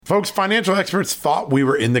Folks, financial experts thought we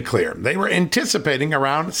were in the clear. They were anticipating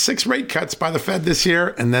around 6 rate cuts by the Fed this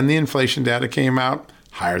year, and then the inflation data came out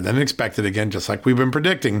higher than expected again, just like we've been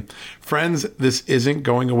predicting. Friends, this isn't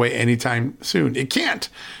going away anytime soon. It can't.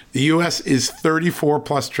 The U.S. is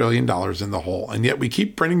 $34+ trillion in the hole, and yet we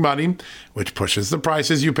keep printing money, which pushes the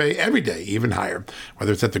prices you pay every day even higher,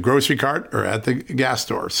 whether it's at the grocery cart or at the gas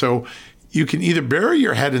store. So you can either bury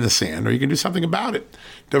your head in the sand or you can do something about it.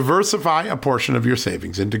 Diversify a portion of your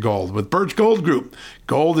savings into gold with Birch Gold Group.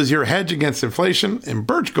 Gold is your hedge against inflation, and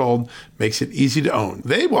Birch Gold makes it easy to own.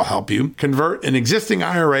 They will help you convert an existing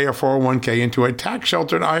IRA or 401k into a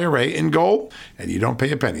tax-sheltered IRA in gold, and you don't pay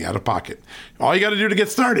a penny out of pocket. All you got to do to get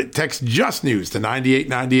started, text Just News to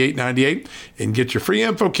 989898 and get your free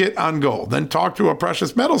info kit on gold. Then talk to a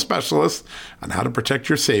precious metal specialist on how to protect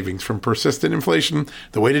your savings from persistent inflation.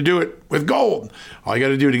 The way to do it with gold. All you got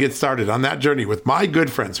to do to get started on that journey with my good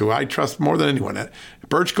friends who I trust more than anyone at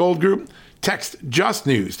Birch Gold Group, text Just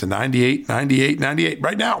News to 989898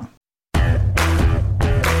 right now.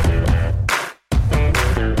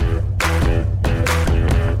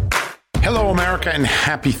 Hello, America, and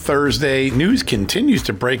happy Thursday. News continues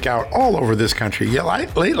to break out all over this country. Yeah,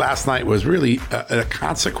 late last night was really a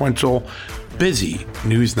consequential, busy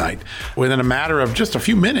news night. Within a matter of just a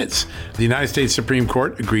few minutes, the United States Supreme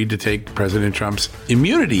Court agreed to take President Trump's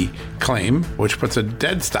immunity claim, which puts a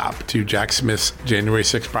dead stop to Jack Smith's January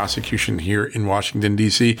 6th prosecution here in Washington,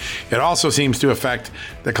 D.C. It also seems to affect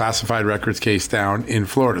the classified records case down in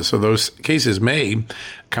Florida. So those cases may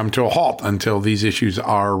come to a halt until these issues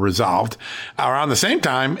are resolved. Around the same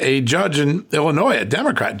time, a judge in Illinois, a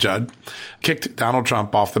Democrat judge, kicked Donald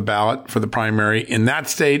Trump off the ballot for the primary. In that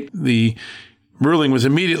state, the ruling was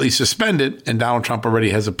immediately suspended, and Donald Trump already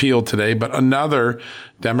has appealed today. But another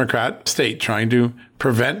Democrat state trying to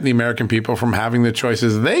prevent the American people from having the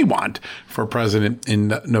choices they want for president in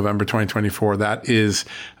November 2024. That is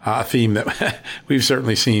a theme that we've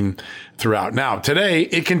certainly seen throughout. Now, today,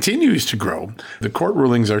 it continues to grow. The court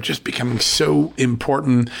rulings are just becoming so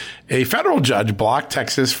important. A federal judge blocked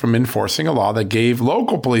Texas from enforcing a law that gave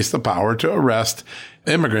local police the power to arrest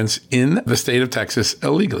immigrants in the state of Texas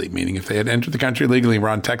illegally, meaning if they had entered the country illegally and were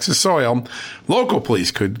on Texas soil, local police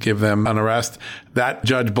could give them an arrest. That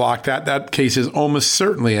judge blocked that. That case is almost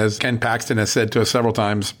certainly, as Ken Paxton has said to us several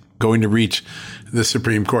times, going to reach the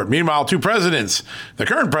Supreme Court. Meanwhile, 2 presidents, the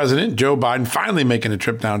current president, Joe Biden, finally making a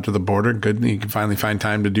trip down to the border. Good, he can finally find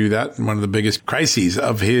time to do that in one of the biggest crises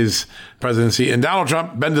of his presidency. And Donald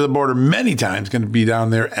Trump, been to the border many times, going to be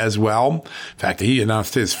down there as well. In fact, he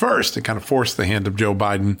announced his first to kind of force the hand of Joe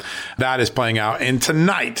Biden. That is playing out. And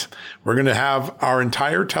tonight, we're going to have our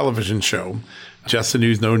entire television show, Just the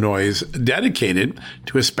News, No Noise, dedicated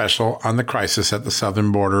to a special on the crisis at the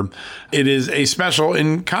southern border. It is a special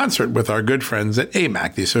in concert with our good friends at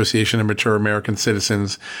AMAC, the Association of Mature American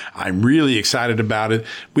Citizens. I'm really excited about it.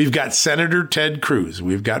 We've got Senator Ted Cruz.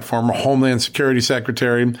 We've got former Homeland Security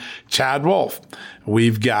Secretary Chad Wolf.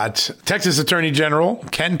 We've got Texas Attorney General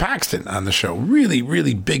Ken Paxton on the show. Really,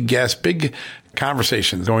 really big guest, big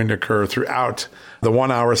conversations going to occur throughout the 1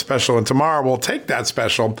 hour special. And tomorrow we'll take that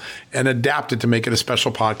special and adapt it to make it a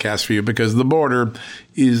special podcast for you, because the border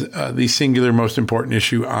is the singular most important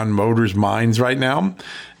issue on voters' minds right now.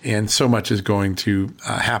 And so much is going to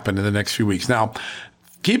happen in the next few weeks. Now,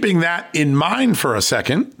 keeping that in mind for a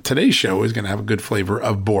second, today's show is going to have a good flavor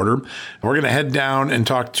of border. We're going to head down and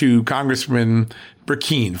talk to Congressman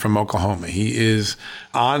Brecheen from Oklahoma. He is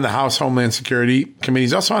on the House Homeland Security Committee.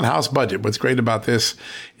 He's also on House Budget. What's great about this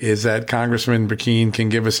is that Congressman Brecheen can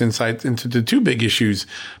give us insight into the 2 big issues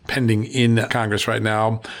pending in Congress right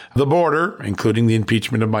now: the border, including the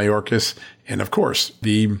impeachment of Mayorkas, and of course,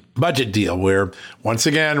 the budget deal, where once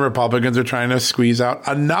again, Republicans are trying to squeeze out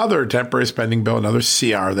another temporary spending bill, another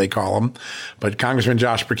CR, they call them. But Congressman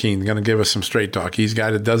Josh Brecheen is going to give us some straight talk. He's a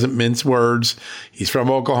guy that doesn't mince words. He's from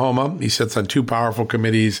Oklahoma. He sits on 2 powerful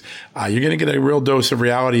committees. You're going to get a real dose of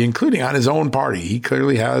reality, including on his own party. He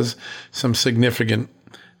clearly has some significant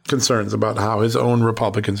concerns about how his own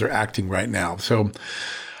Republicans are acting right now. So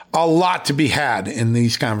a lot to be had in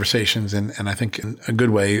these conversations, and I think in a good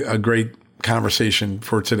way, a great conversation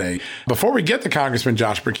for today. Before we get to Congressman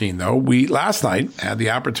Josh Brecheen, though, we last night had the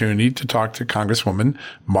opportunity to talk to Congresswoman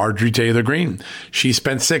Marjorie Taylor Greene. She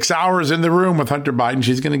spent 6 hours in the room with Hunter Biden.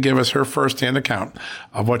 She's going to give us her firsthand account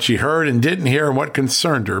of what she heard and didn't hear and what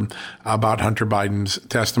concerned her about Hunter Biden's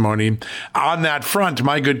testimony. On that front,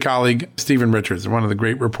 my good colleague, Stephen Richards, one of the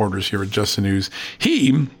great reporters here at Just the News,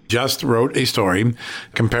 he just wrote a story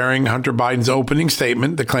comparing Hunter Biden's opening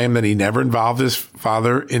statement, the claim that he never involved his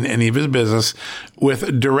father in any of his business, surprises us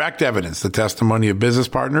with direct evidence, the testimony of business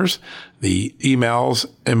partners, the emails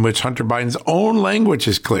in which Hunter Biden's own language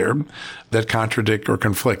is clear that contradict or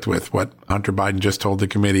conflict with what Hunter Biden just told the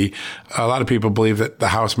committee. A lot of people believe that the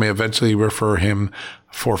House may eventually refer him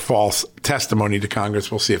for false testimony to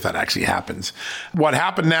Congress. We'll see if that actually happens. What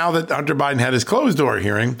happened now that Hunter Biden had his closed door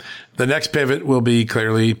hearing, the next pivot will be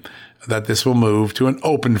clearly that this will move to an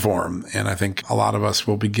open forum. And I think a lot of us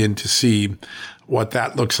will begin to see what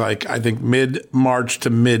that looks like. I think mid-March to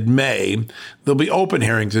mid-May, there'll be open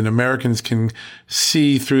hearings and Americans can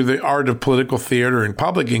see through the art of political theater and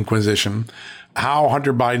public inquisition how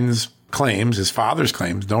Hunter Biden's claims, his father's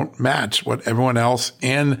claims, don't match what everyone else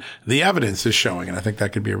and the evidence is showing. And I think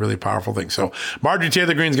that could be a really powerful thing. So Marjorie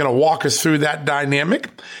Taylor Greene is going to walk us through that dynamic.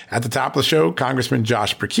 At the top of the show, Congressman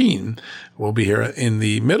Josh Brecheen will be here in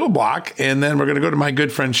the middle block. And then we're going to go to my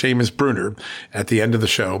good friend Seamus Bruner at the end of the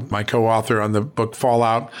show, my co-author on the book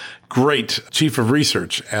Fallout, great chief of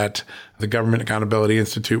research at the Government Accountability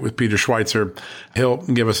Institute with Peter Schweitzer. He'll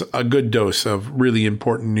give us a good dose of really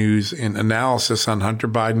important news and analysis on Hunter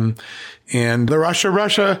Biden and the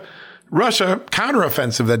Russia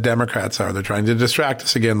counteroffensive that Democrats are. They're trying to distract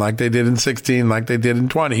us again like they did in 16, like they did in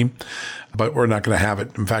 20, but we're not going to have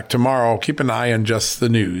it. In fact, tomorrow, keep an eye on Just the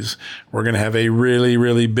News. We're going to have a really,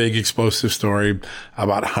 really big explosive story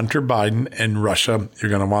about Hunter Biden and Russia. You're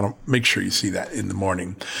going to want to make sure you see that in the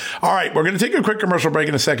morning. All right, we're going to take a quick commercial break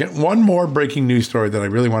in a second. One more breaking news story that I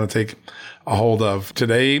really want to take a hold of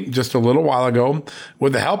today, just a little while ago,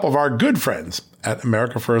 with the help of our good friends at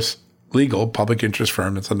America First Legal public interest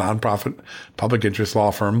firm. It's a nonprofit public interest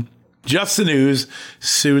law firm. Just the News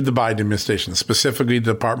sued the Biden administration, specifically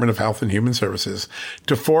the Department of Health and Human Services,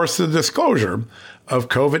 to force the disclosure of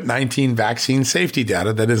COVID-19 vaccine safety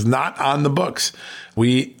data that is not on the books.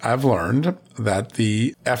 We have learned that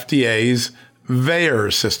the FDA's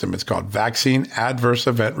VAERS system, it's called Vaccine Adverse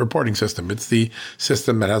Event Reporting System. It's the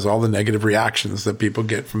system that has all the negative reactions that people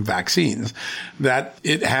get from vaccines, that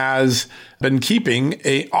it has been keeping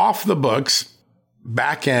a off-the-books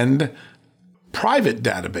back-end private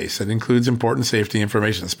database that includes important safety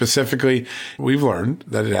information. Specifically, we've learned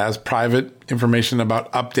that it has private information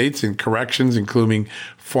about updates and corrections, including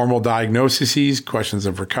formal diagnoses, questions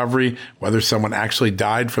of recovery, whether someone actually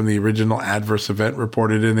died from the original adverse event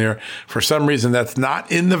reported in there. For some reason, that's not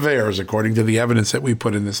in the VAERS, according to the evidence that we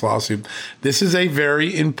put in this lawsuit. This is a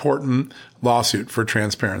very important lawsuit for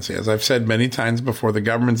transparency. As I've said many times before, the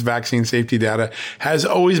government's vaccine safety data has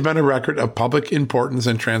always been a record of public importance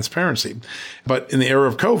and transparency. But in the era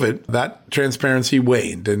of COVID, that transparency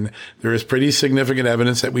waned. And there is pretty significant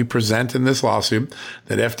evidence that we present in this lawsuit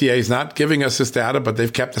that FDA is not giving us this data, but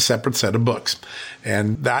they've kept a separate set of books.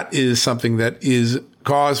 And that is something that is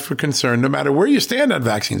cause for concern, no matter where you stand on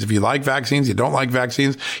vaccines. If you like vaccines, you don't like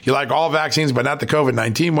vaccines, you like all vaccines, but not the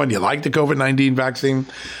COVID-19 one, you like the COVID-19 vaccine,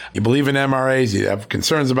 you believe in mRNAs, you have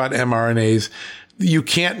concerns about mRNAs, you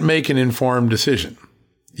can't make an informed decision.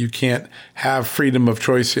 You can't have freedom of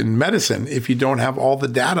choice in medicine if you don't have all the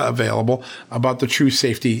data available about the true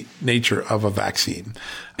safety nature of a vaccine.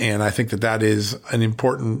 And I think that that is an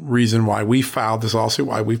important reason why we filed this lawsuit,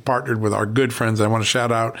 why we've partnered with our good friends. I want to shout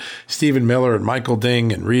out Stephen Miller and Michael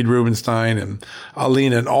Ding and Reed Rubenstein and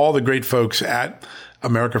Alina and all the great folks at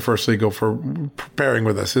America First Legal for preparing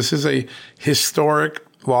with us. This is a historic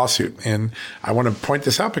lawsuit. And I want to point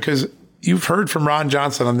this out because you've heard from Ron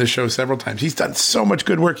Johnson on this show several times. He's done so much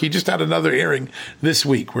good work. He just had another hearing this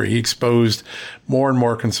week where he exposed more and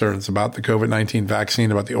more concerns about the COVID-19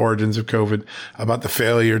 vaccine, about the origins of COVID, about the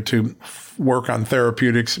failure to work on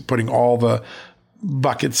therapeutics, putting all the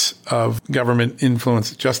buckets of government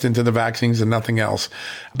influence just into the vaccines and nothing else.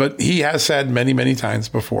 But he has said many, many times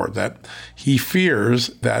before that he fears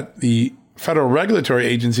that the federal regulatory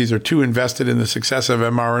agencies are too invested in the success of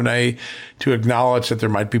mRNA to acknowledge that there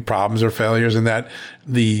might be problems or failures, and that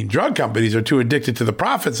the drug companies are too addicted to the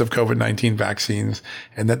profits of COVID-19 vaccines,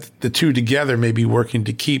 and that the two together may be working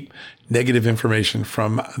to keep negative information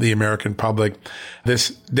from the American public.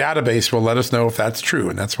 This database will let us know if that's true,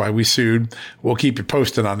 and that's why we sued. We'll keep you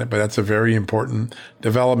posted on it, but that's a very important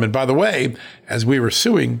development. By the way, as we were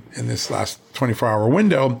suing in this last 24-hour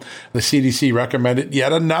window, the CDC recommended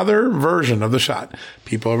yet another version of the shot.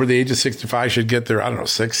 People over the age of 65 should get their, 6th,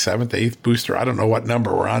 7th, 8th booster. I don't know what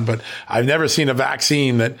number we're on, but I've never seen a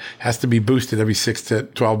vaccine that has to be boosted every 6 to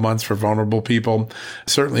 12 months for vulnerable people.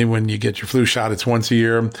 Certainly when you get your flu shot, it's once a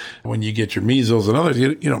year. When you get your measles and others,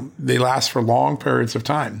 they last for long periods of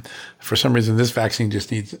time. For some reason, this vaccine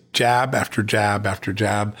just needs jab after jab after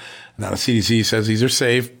jab. Now the CDC says these are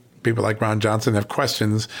safe. people like Ron Johnson have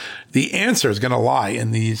questions, the answer is going to lie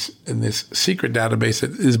in this secret database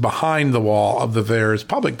that is behind the wall of the VAERS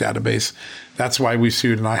public database. That's why we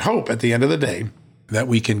sued. And I hope at the end of the day that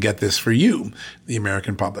we can get this for you, the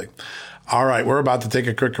American public. All right, we're about to take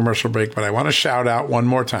a quick commercial break, but I want to shout out one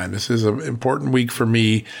more time. This is an important week for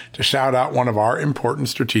me to shout out one of our important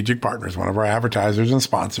strategic partners, one of our advertisers and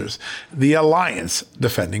sponsors, the Alliance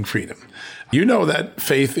Defending Freedom. You know that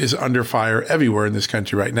faith is under fire everywhere in this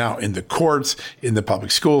country right now, in the courts, in the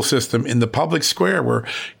public school system, in the public square, where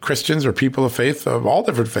Christians or people of faith of all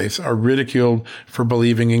different faiths are ridiculed for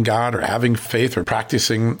believing in God or having faith or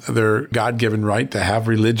practicing their God-given right to have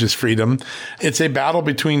religious freedom. It's a battle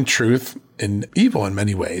between truth and evil in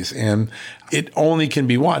many ways, and it only can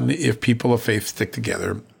be won if people of faith stick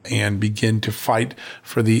together and begin to fight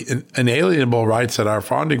for the inalienable rights that our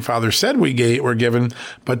founding fathers said were given,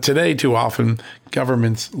 but today too often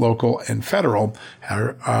governments, local and federal,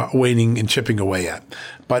 are waiting and chipping away at.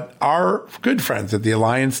 But our good friends at the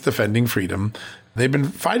Alliance Defending Freedom, they've been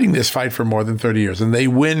fighting this fight for more than 30 years, and they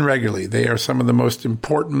win regularly. They are some of the most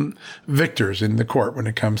important victors in the court when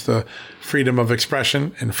it comes to freedom of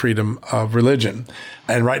expression and freedom of religion.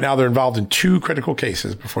 And right now they're involved in two critical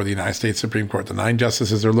cases before the United States Supreme Court. The 9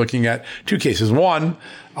 justices are looking at two cases. One,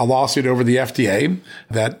 a lawsuit over the FDA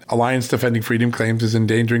that Alliance Defending Freedom claims is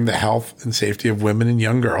endangering the health and safety of women and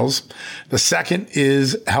young girls. The second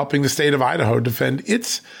is helping the state of Idaho defend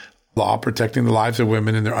its law protecting the lives of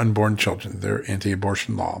women and their unborn children, their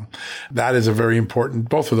anti-abortion law. That is a very important,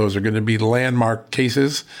 both of those are going to be landmark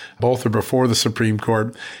cases. Both are before the Supreme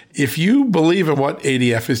Court. If you believe in what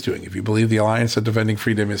ADF is doing, if you believe the Alliance of Defending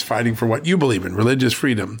Freedom is fighting for what you believe in, religious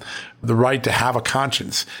freedom, the right to have a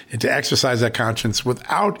conscience and to exercise that conscience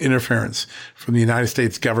without interference from the United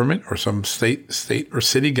States government or some state or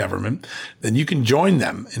city government, then you can join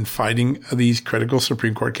them in fighting these critical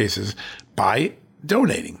Supreme Court cases by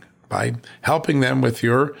donating, by helping them with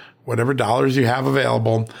your whatever dollars you have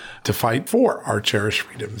available to fight for our cherished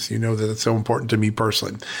freedoms. You know that it's so important to me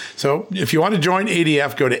personally. So if you want to join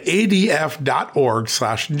ADF, go to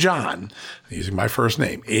adf.org/John, using my first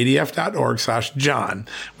name, adf.org/John.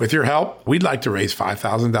 With your help, we'd like to raise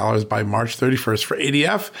 $5,000 by March 31st for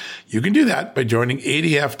ADF. You can do that by joining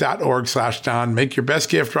adf.org/John. Make your best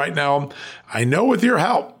gift right now. I know with your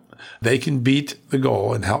help, they can beat the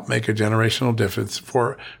goal and help make a generational difference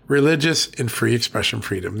for religious and free expression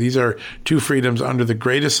freedom. These are two freedoms under the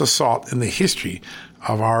greatest assault in the history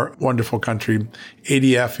of our wonderful country.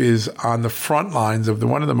 ADF is on the front lines of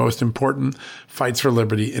one of the most important fights for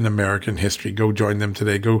liberty in American history. Go join them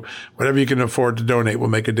today. Go, whatever you can afford to donate will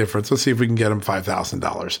make a difference. Let's see if we can get them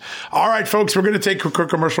 $5,000. All right, folks, we're going to take a quick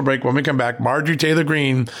commercial break. When we come back, Marjorie Taylor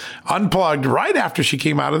Greene unplugged right after she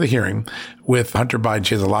came out of the hearing with Hunter Biden.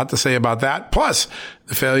 She has a lot to say about that. Plus,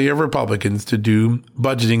 the failure of Republicans to do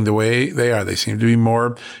budgeting the way they are. They seem to be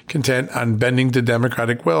more content on bending to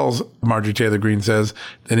Democratic wills, Marjorie Taylor Greene says,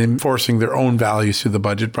 than enforcing their own values through the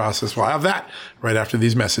budget process. We'll have that right after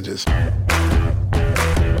these messages.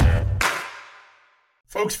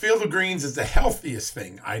 Folks, Field of Greens is the healthiest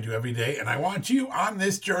thing I do every day, and I want you on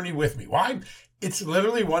this journey with me. Why? It's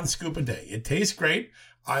literally one scoop a day. It tastes great.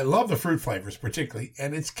 I love the fruit flavors particularly,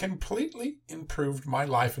 and it's completely improved my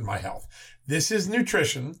life and my health. This is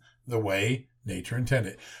nutrition the way nature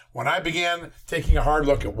intended. When I began taking a hard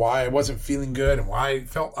look at why I wasn't feeling good and why I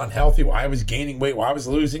felt unhealthy, why I was gaining weight, why I was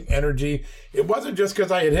losing energy, it wasn't just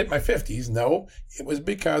because I had hit my 50s. No, it was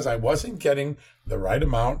because I wasn't getting the right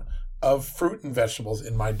amount of fruit and vegetables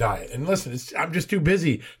in my diet. And listen, I'm just too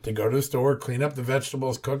busy to go to the store, clean up the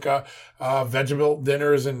vegetables, cook vegetable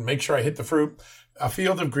dinners, and make sure I hit the fruit. A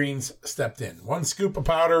Field of Greens stepped in. One scoop of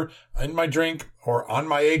powder in my drink or on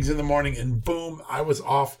my eggs in the morning, and boom, I was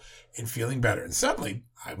off and feeling better. And suddenly,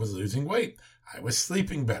 I was losing weight. I was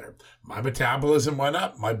sleeping better. My metabolism went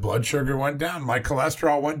up. My blood sugar went down. My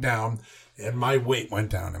cholesterol went down. And my weight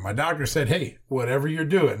went down. And my doctor said, hey, whatever you're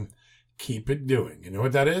doing, keep it doing. You know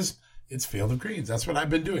what that is? It's Field of Greens. That's what I've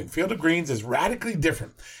been doing. Field of Greens is radically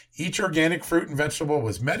different. Each organic fruit and vegetable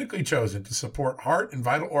was medically chosen to support heart and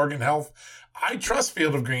vital organ health. I trust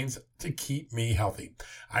Field of Greens to keep me healthy.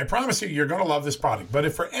 I promise you, you're going to love this product. But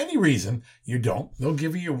if for any reason you don't, they'll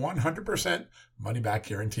give you 100% money back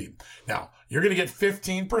guarantee. Now, you're going to get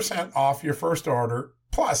 15% off your first order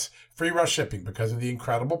plus free rush shipping because of the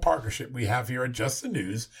incredible partnership we have here at Just the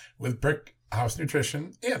News with Brick House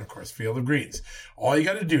Nutrition, and of course, Field of Greens. All you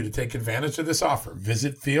got to do to take advantage of this offer,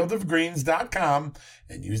 visit fieldofgreens.com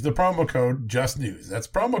and use the promo code JustNews. That's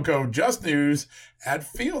promo code JustNews at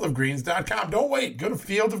fieldofgreens.com. Don't wait. Go to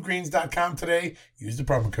fieldofgreens.com today. Use the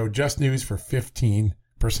promo code JustNews for 15%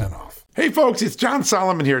 off. Hey folks, it's John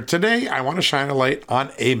Solomon here. Today, I want to shine a light on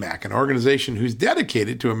AMAC, an organization who's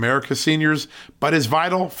dedicated to America's seniors, but is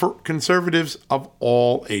vital for conservatives of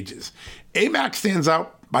all ages. AMAC stands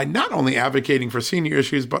out by not only advocating for senior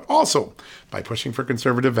issues, but also by pushing for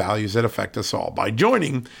conservative values that affect us all. By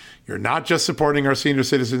joining, you're not just supporting our senior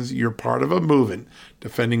citizens, you're part of a movement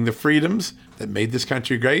defending the freedoms that made this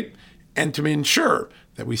country great and to ensure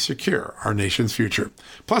that we secure our nation's future.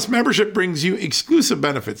 Plus, membership brings you exclusive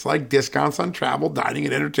benefits like discounts on travel, dining,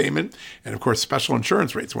 and entertainment, and of course, special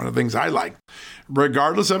insurance rates, one of the things I like.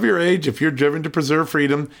 Regardless of your age, if you're driven to preserve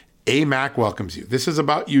freedom, AMAC welcomes you. This is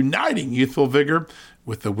about uniting youthful vigor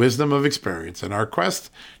with the wisdom of experience in our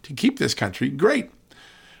quest to keep this country great.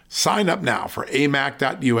 Sign up now for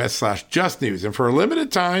amac.us/justnews, and for a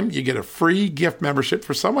limited time, you get a free gift membership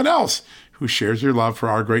for someone else who shares your love for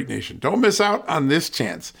our great nation. Don't miss out on this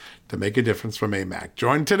chance to make a difference from AMAC.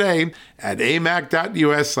 Join today at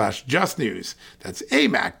amac.us/justnews. That's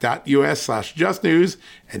amac.us/justnews,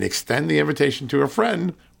 and extend the invitation to a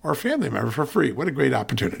friend or a family member for free. What a great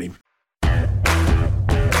opportunity.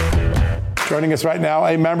 Joining us right now,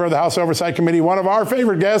 a member of the House Oversight Committee, one of our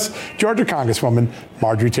favorite guests, Georgia Congresswoman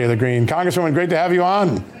Marjorie Taylor Greene. Congresswoman, great to have you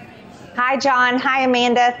on. Hi, John. Hi,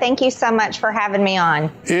 Amanda. Thank you so much for having me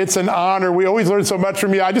on. It's an honor. We always learn so much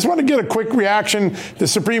from you. I just want to get a quick reaction. The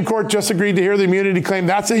Supreme Court just agreed to hear the immunity claim.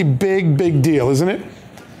 That's a big, big deal, isn't it?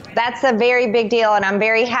 That's a very big deal, and I'm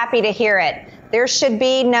very happy to hear it. There should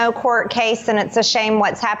be no court case, and it's a shame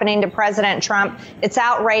what's happening to President Trump. It's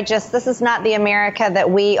outrageous. This is not the America that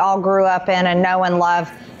we all grew up in and know and love.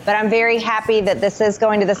 But I'm very happy that this is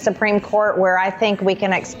going to the Supreme Court, where I think we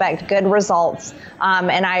can expect good results.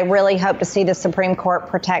 And I really hope to see the Supreme Court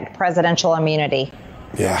protect presidential immunity.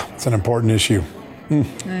 Yeah, it's an important issue.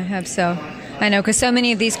 I hope so. I know, because so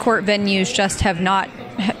many of these court venues just have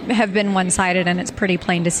been one-sided, and it's pretty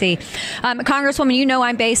plain to see. Congresswoman, you know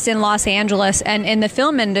I'm based in Los Angeles, and in the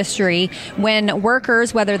film industry, when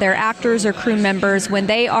workers, whether they're actors or crew members, when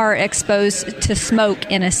they are exposed to smoke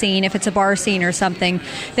in a scene, if it's a bar scene or something,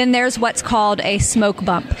 then there's what's called a smoke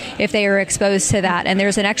bump if they are exposed to that, and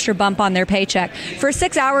there's an extra bump on their paycheck. For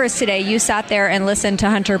 6 hours today, you sat there and listened to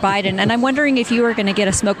Hunter Biden, and I'm wondering if you were going to get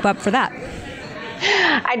a smoke bump for that.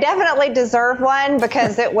 I definitely deserve one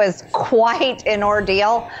because it was quite an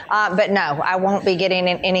ordeal. But no, I won't be getting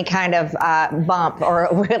any kind of bump, or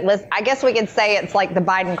I guess we could say it's like the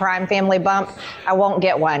Biden crime family bump. I won't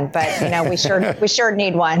get one, but we sure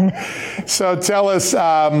need one. So tell us,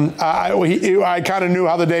 I kind of knew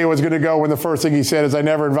how the day was going to go when the first thing he said is, "I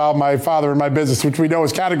never involved my father in my business," which we know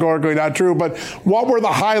is categorically not true. But what were the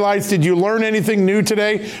highlights? Did you learn anything new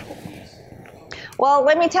today? Well,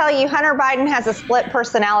 let me tell you, Hunter Biden has a split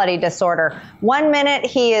personality disorder. 1 minute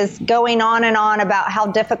he is going on and on about how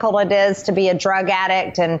difficult it is to be a drug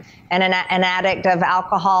addict and an addict of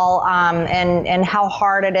alcohol, and how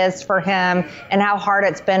hard it is for him and how hard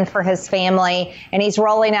it's been for his family. And he's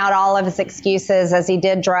rolling out all of his excuses as he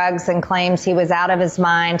did drugs and claims he was out of his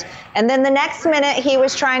mind. And then the next minute he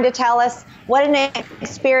was trying to tell us what an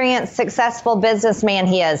experienced, successful businessman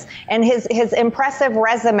he is, and his impressive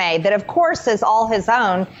resume that, of course, is all his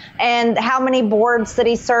own, and how many boards that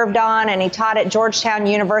he served on, and he taught at Georgetown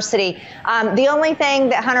University. The only thing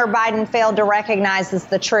that Hunter Biden failed to recognize is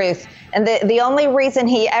the truth. And the only reason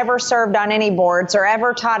he ever served on any boards or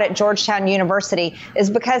ever taught at Georgetown University is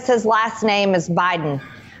because his last name is Biden.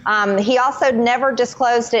 He also never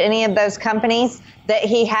disclosed to any of those companies that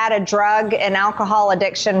he had a drug and alcohol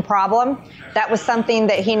addiction problem. That was something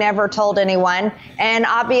that he never told anyone. And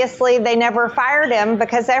obviously, they never fired him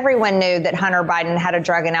because everyone knew that Hunter Biden had a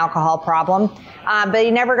drug and alcohol problem. But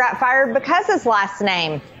he never got fired because his last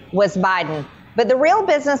name was Biden. But the real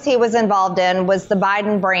business he was involved in was the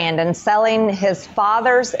Biden brand and selling his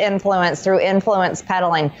father's influence through influence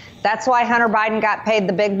peddling. That's why Hunter Biden got paid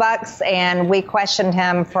the big bucks, and we questioned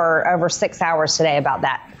him for over 6 hours today about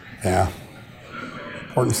that. Yeah.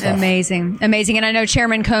 Important stuff. Amazing. And I know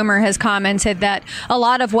Chairman Comer has commented that a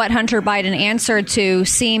lot of what Hunter Biden answered to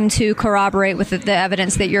seemed to corroborate with the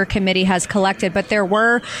evidence that your committee has collected, but there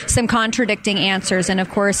were some contradicting answers. And of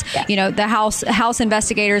course, yes. The House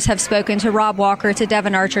investigators have spoken to Rob Walker, to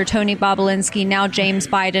Devin Archer, Tony Bobulinski, now James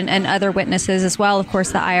Biden, and other witnesses as well. Of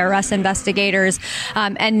course, the IRS investigators.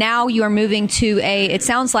 And now you are moving to it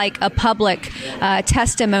sounds like a public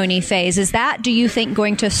testimony phase. Is that, do you think,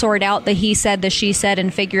 going to sort out the he said, the she said,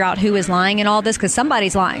 and figure out who is lying in all this? Because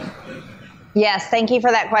somebody's lying. Yes, thank you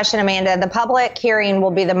for that question, Amanda. The public hearing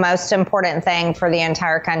will be the most important thing for the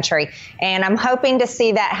entire country, and I'm hoping to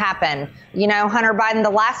see that happen. You know, Hunter Biden, the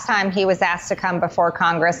last time he was asked to come before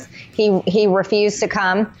Congress, he refused to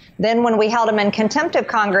come. Then when we held him in contempt of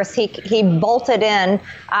Congress, he bolted in,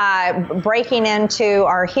 breaking into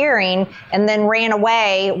our hearing, and then ran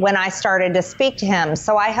away when I started to speak to him.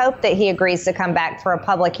 So I hope that he agrees to come back for a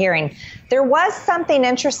public hearing. There was something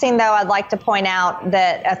interesting, though, I'd like to point out,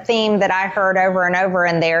 that a theme that I heard over and over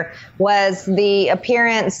in there was the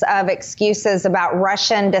appearance of excuses about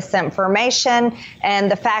Russian disinformation and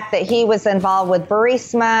the fact that he was involved with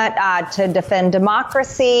Burisma to defend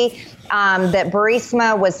democracy, that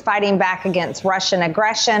Burisma was fighting back against Russian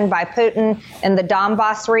aggression by Putin in the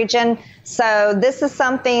Donbass region. So this is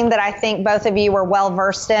something that I think both of you are well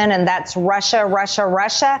versed in, and that's Russia, Russia,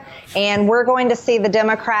 Russia. And we're going to see the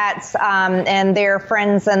Democrats and their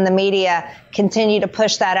friends in the media continue to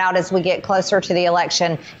push that out as we get closer to the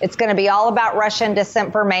election. It's going to be all about Russian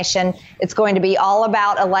disinformation. It's going to be all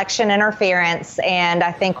about election interference. And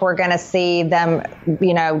I think we're going to see them,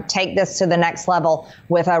 you know, take this to the next level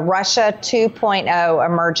with a Russia 2.0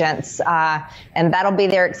 emergence. And that'll be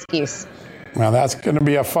their excuse. Well, that's going to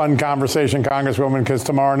be a fun conversation, Congresswoman, because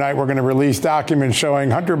tomorrow night we're going to release documents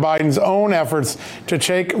showing Hunter Biden's own efforts to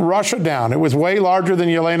take Russia down. It was way larger than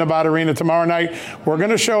Yelena Baturina. Tomorrow night, we're going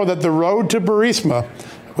to show that the road to Burisma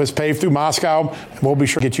was paved through Moscow. And we'll be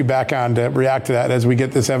sure to get you back on to react to that as we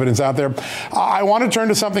get this evidence out there. I want to turn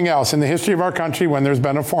to something else. In the history of our country, when there's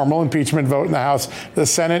been a formal impeachment vote in the House, the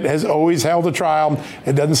Senate has always held a trial.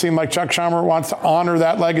 It doesn't seem like Chuck Schumer wants to honor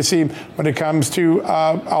that legacy when it comes to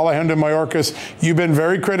Alejandro Mayorkas. You've been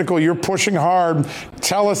very critical. You're pushing hard.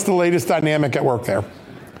 Tell us the latest dynamic at work there.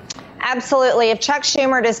 Absolutely. If Chuck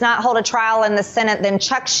Schumer does not hold a trial in the Senate, then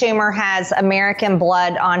Chuck Schumer has American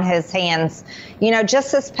blood on his hands. You know,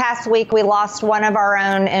 just this past week, we lost one of our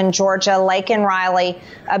own in Georgia, Laken Riley,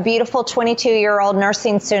 a beautiful 22-year-old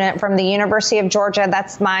nursing student from the University of Georgia.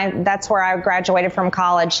 That's where I graduated from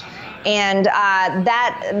college. And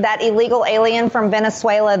that illegal alien from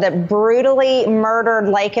Venezuela that brutally murdered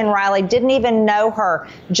Laken Riley, didn't even know her,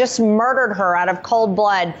 just murdered her out of cold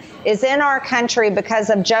blood, is in our country because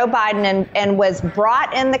of Joe Biden and was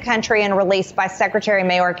brought in the country and released by Secretary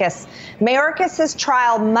Mayorkas. Mayorkas's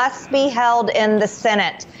trial must be held in the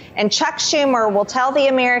Senate. And Chuck Schumer will tell the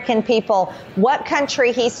American people what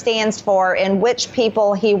country he stands for and which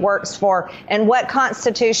people he works for and what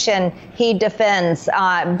Constitution he defends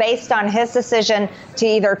based on his decision to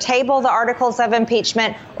either table the articles of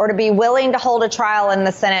impeachment or to be willing to hold a trial in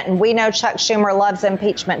the Senate. And we know Chuck Schumer loves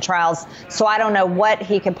impeachment trials, so I don't know what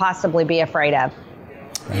he could possibly be afraid of.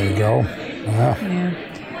 There you go. Yeah.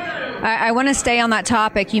 I want to stay on that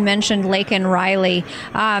topic. You mentioned Laken Riley.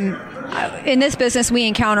 In this business, we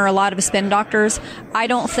encounter a lot of spin doctors. I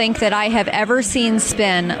don't think that I have ever seen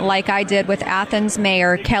spin like I did with Athens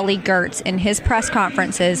Mayor Kelly Girtz in his press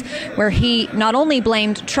conferences, where he not only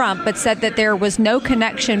blamed Trump, but said that there was no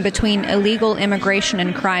connection between illegal immigration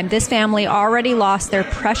and crime. This family already lost their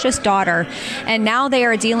precious daughter, and now they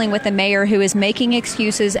are dealing with a mayor who is making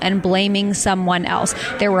excuses and blaming someone else.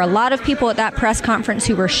 There were a lot of people at that press conference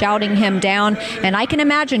who were shouting him down, and I can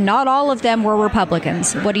imagine not all of them were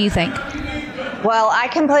Republicans. What do you think? Well, I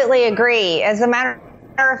completely agree. As a matter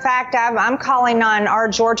of fact, I'm calling on our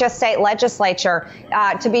Georgia state legislature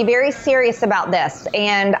to be very serious about this.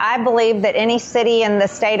 And I believe that any city in the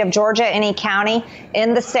state of Georgia, any county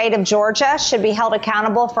in the state of Georgia should be held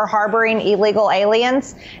accountable for harboring illegal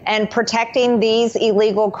aliens and protecting these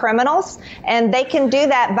illegal criminals. And they can do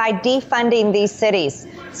that by defunding these cities.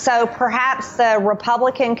 So perhaps the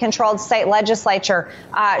Republican-controlled state legislature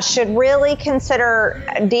should really consider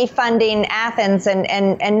defunding Athens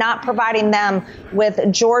and not providing them with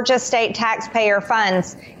Georgia state taxpayer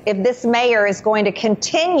funds if this mayor is going to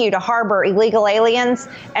continue to harbor illegal aliens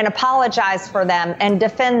and apologize for them and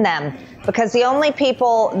defend them. Because the only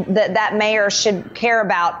people that mayor should care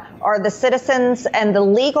about are the citizens and the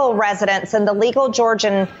legal residents and the legal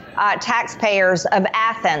Georgian taxpayers of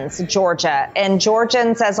Athens, Georgia, and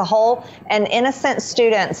Georgians as a whole, and innocent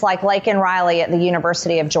students like Laken Riley at the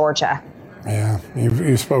University of Georgia. Yeah,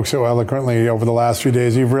 you spoke so eloquently over the last few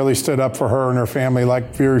days. You've really stood up for her and her family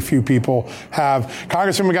like very few people have.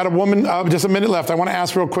 Congressman, we got a woman, just a minute left. I want to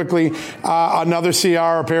ask real quickly, another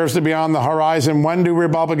CR appears to be on the horizon. When do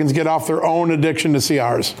Republicans get off their own addiction to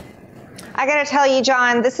CRs? I got to tell you,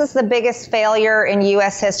 John, this is the biggest failure in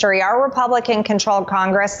U.S. history. Our Republican-controlled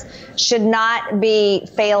Congress should not be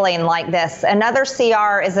failing like this. Another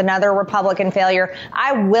CR is another Republican failure.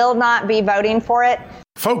 I will not be voting for it.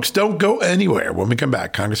 Folks, don't go anywhere. When we come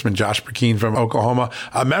back, Congressman Josh Brecheen from Oklahoma,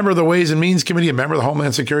 a member of the Ways and Means Committee, a member of the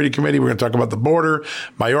Homeland Security Committee. We're going to talk about the border,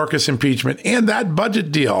 Mayorkas impeachment, and that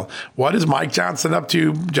budget deal. What is Mike Johnson up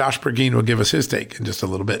to? Josh Brecheen will give us his take in just a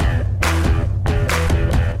little bit.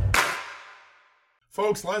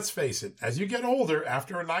 Folks, let's face it. As you get older,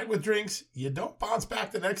 after a night with drinks, you don't bounce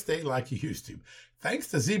back the next day like you used to. Thanks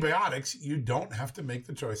to ZBiotics, you don't have to make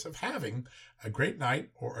the choice of having a great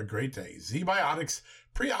night or a great day. ZBiotics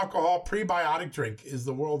pre-alcohol prebiotic drink is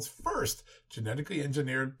the world's first genetically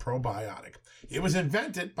engineered probiotic. It was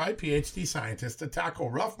invented by PhD scientists to tackle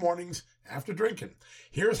rough mornings after drinking.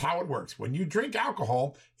 Here's how it works. When you drink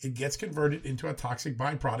alcohol, it gets converted into a toxic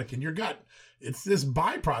byproduct in your gut. It's this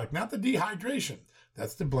byproduct, not the dehydration,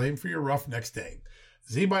 that's to blame for your rough next day.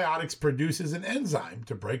 ZBiotics produces an enzyme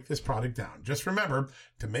to break this product down. Just remember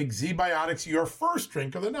to make ZBiotics your first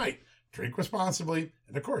drink of the night. Drink responsibly,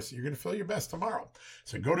 and of course, you're going to feel your best tomorrow.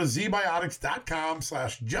 So go to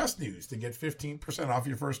zbiotics.com/justnews to get 15% off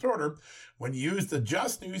your first order when you use the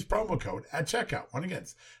Just News promo code at checkout. Once again,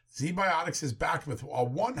 ZBiotics is backed with a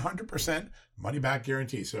 100% money-back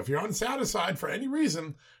guarantee. So if you're unsatisfied for any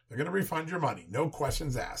reason, they're going to refund your money. No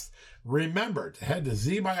questions asked. Remember to head to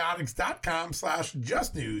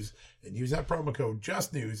zbiotics.com/justnews and use that promo code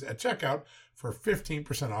JustNews at checkout for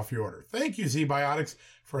 15% off your order. Thank you, ZBiotics,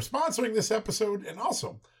 for sponsoring this episode and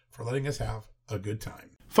also for letting us have a good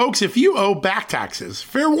time. Folks, if you owe back taxes,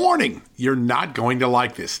 fair warning, you're not going to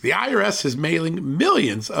like this. The IRS is mailing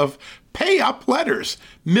millions of pay-up letters.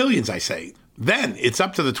 Millions, I say. Then it's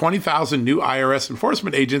up to the 20,000 new IRS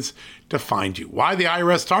enforcement agents to find you. Why the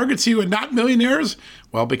IRS targets you and not millionaires?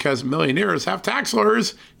 Well, because millionaires have tax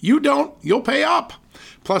lawyers. You don't, you'll pay up.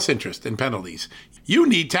 Plus interest and penalties. You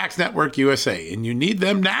need Tax Network USA, and you need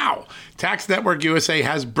them now. Tax Network USA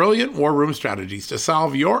has brilliant war room strategies to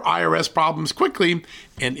solve your IRS problems quickly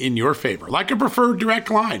and in your favor. Like a preferred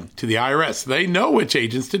direct line to the IRS. They know which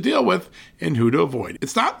agents to deal with and who to avoid.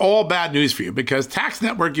 It's not all bad news for you because Tax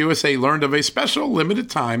Network USA learned of a special limited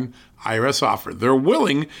time IRS offer. They're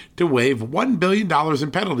willing to waive $1 billion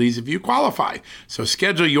in penalties if you qualify. So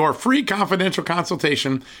schedule your free confidential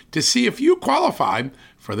consultation to see if you qualify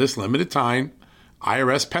for this limited time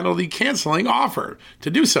IRS penalty canceling offer.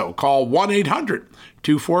 To do so, call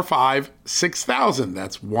 1-800-245-6000.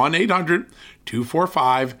 That's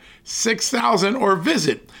 1-800-245-6000 or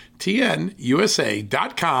visit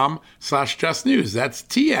tnusa.com/justnews. That's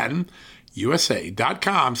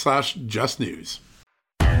tnusa.com/justnews.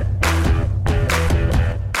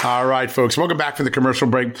 All right, folks, welcome back from the commercial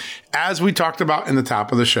break. As we talked about in the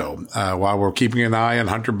top of the show, while we're keeping an eye on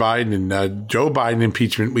Hunter Biden and Joe Biden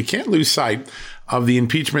impeachment, we can't lose sight of the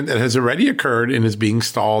impeachment that has already occurred and is being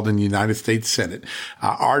stalled in the United States Senate.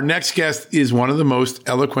 Our next guest is one of the most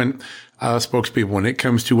eloquent spokespeople when it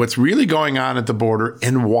comes to what's really going on at the border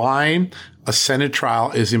and why a Senate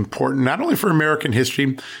trial is important, not only for American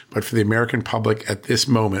history, but for the American public at this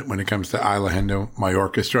moment when it comes to Alejandro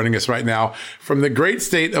Mayorkas. Joining us right now from the great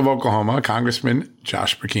state of Oklahoma, Congressman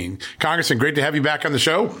Josh Brecheen. Congressman, great to have you back on the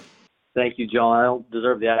show. Thank you, John. I don't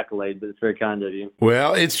deserve the accolade, but it's very kind of you.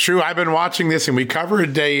 Well, it's true. I've been watching this, and we cover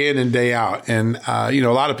it day in and day out. And, a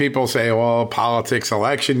lot of people say, well, politics,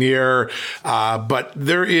 election year. But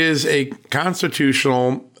there is a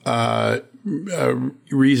constitutional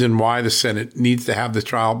reason why the Senate needs to have this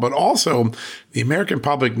trial. But also, the American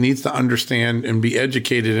public needs to understand and be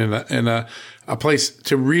educated in a place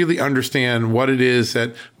to really understand what it is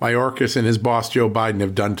that Mayorkas and his boss, Joe Biden,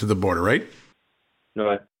 have done to the border, right?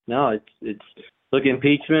 Right. No, it's look,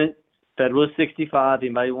 impeachment, Federalist 65.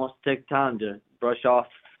 Anybody wants to take time to brush off,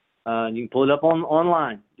 you can pull it up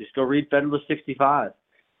online. Just go read Federalist 65.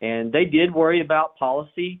 And they did worry about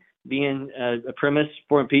policy being a premise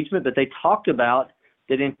for impeachment, but they talked about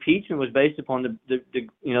that impeachment was based upon the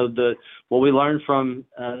what we learned from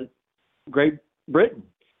Great Britain,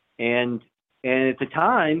 and at the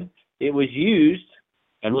time it was used.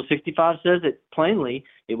 Federalist 65 says it plainly.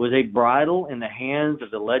 It was a bridle in the hands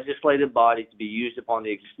of the legislative body to be used upon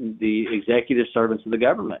the executive servants of the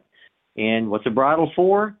government. And what's a bridle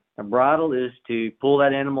for? A bridle is to pull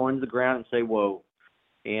that animal into the ground and say, whoa.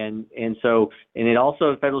 And it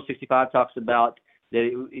also, Federalist 65 talks about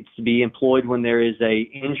that it's to be employed when there is a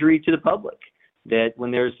injury to the public, that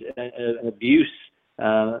when there's an abuse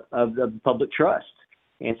of the public trust.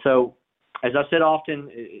 And so, as I've said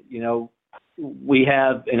often, we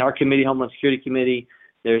have in our committee, Homeland Security Committee,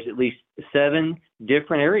 there's at least 7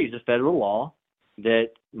 different areas of federal law that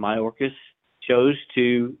Mayorkas chose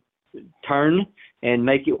to turn and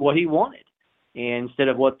make it what he wanted, and instead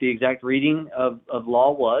of what the exact reading of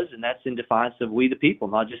law was, and that's in defiance of we the people,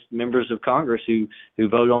 not just members of Congress who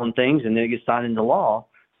vote on things and then it gets signed into law.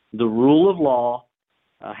 The rule of law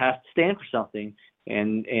has to stand for something.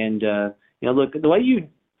 And look, the way you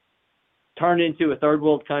turn into a third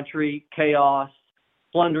world country, chaos,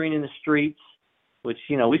 plundering in the streets, which,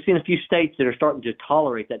 we've seen a few states that are starting to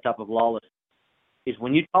tolerate that type of lawlessness, is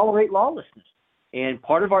when you tolerate lawlessness. And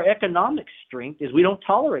part of our economic strength is we don't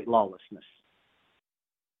tolerate lawlessness.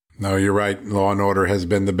 No, you're right. Law and order has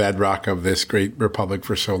been the bedrock of this great republic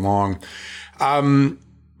for so long.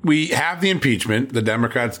 We have the impeachment. The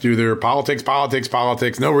Democrats do their politics.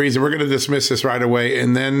 No reason. We're going to dismiss this right away.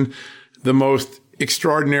 And then the most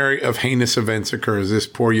extraordinary of heinous events occurs. This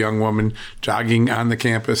poor young woman jogging on the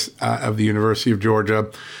campus of the University of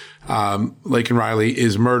Georgia, Laken Riley,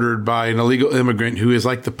 is murdered by an illegal immigrant who is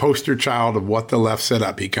like the poster child of what the left set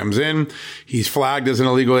up. He comes in, he's flagged as an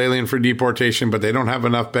illegal alien for deportation, but they don't have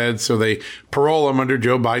enough beds, so they parole him under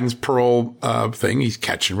Joe Biden's parole thing. He's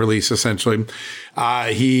catch and release, essentially.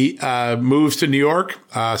 He moves to New York,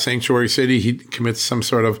 sanctuary city. He commits some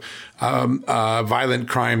sort of violent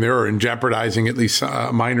crime there, or in jeopardizing at least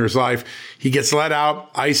a minor's life. He gets let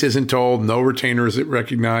out. ICE isn't told. No retainer is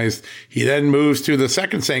recognized. He then moves to the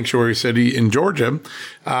second sanctuary city in Georgia,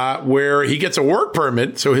 where he gets a work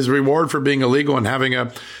permit. So his reward for being illegal and having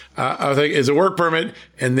is a work permit.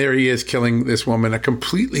 And there he is killing this woman, a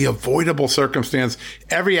completely avoidable circumstance.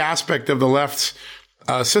 Every aspect of the left's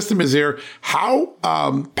system is there. How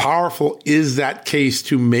powerful is that case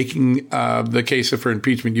to making the case for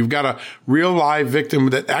impeachment? You've got a real live victim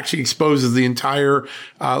that actually exposes the entire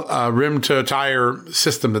rim to tire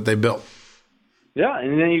system that they built. Yeah,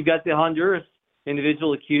 and then you've got the Honduras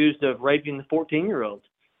individual accused of raping the 14-year-old.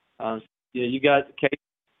 You got a case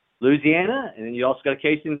in Louisiana, and then you also got a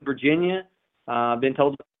case in Virginia. I've been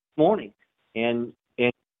told this morning, and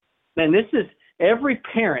this is every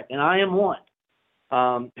parent, and I am one,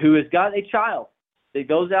 who has got a child that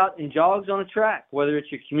goes out and jogs on a track, whether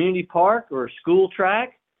it's your community park or a school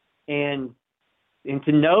track, and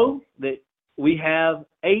to know that we have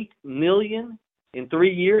 8 million in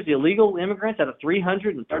 3 years illegal immigrants out of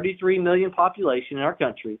 333 million population in our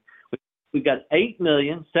country. We've got 8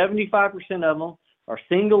 million, 75% of them are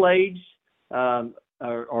single-age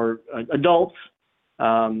or adults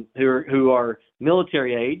who are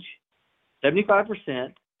military age,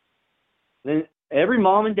 75%. Then every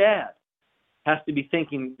mom and dad has to be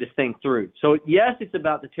thinking this thing through. So, yes, it's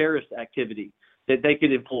about the terrorist activity that they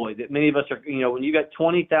could employ, that many of us are, when you got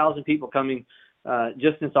 20,000 people coming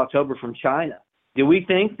just since October from China, do we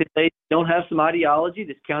think that they don't have some ideology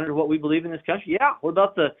that's counter to what we believe in this country? Yeah. What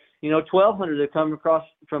about the, 1,200 that come across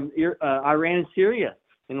from Iran and Syria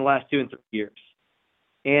in the last 2 and 3 years?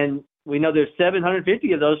 And we know there's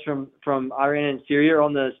 750 of those from Iran and Syria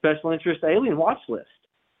on the special interest alien watch list.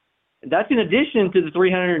 That's in addition to the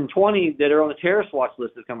 320 that are on the terrorist watch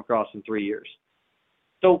list that come across in 3 years.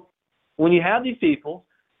 So when you have these people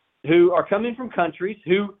who are coming from countries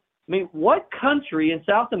what country in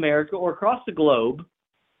South America or across the globe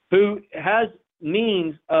who has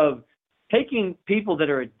means of taking people that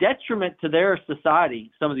are a detriment to their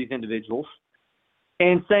society, some of these individuals,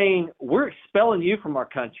 and saying, we're expelling you from our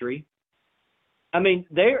country?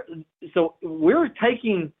 So we're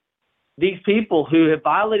taking these people who have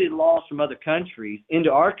violated laws from other countries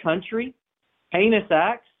into our country, heinous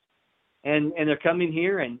acts, and they're coming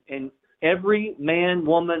here, and every man,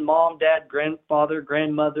 woman, mom, dad, grandfather,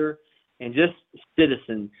 grandmother, and just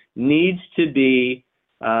citizen needs to be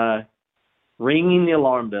ringing the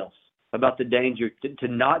alarm bells about the danger to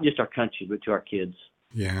not just our country, but to our kids.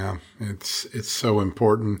 Yeah, it's so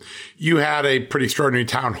important. You had a pretty extraordinary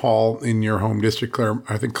town hall in your home district,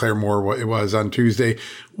 Claremore, it was on Tuesday.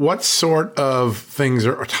 What sort of things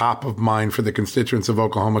are top of mind for the constituents of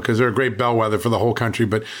Oklahoma? Because they're a great bellwether for the whole country.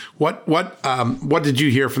 But what did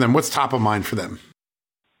you hear from them? What's top of mind for them?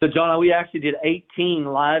 So, John, we actually did 18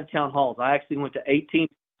 live town halls. I actually went to 18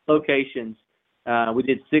 locations. We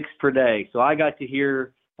did 6 per day. So I got to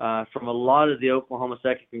hear from a lot of the Oklahoma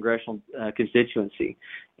 2nd Congressional constituency.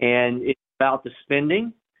 And it's about the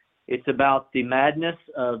spending. It's about the madness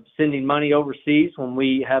of sending money overseas when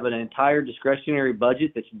we have an entire discretionary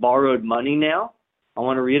budget that's borrowed money now. I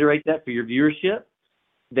want to reiterate that for your viewership,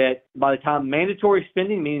 that by the time mandatory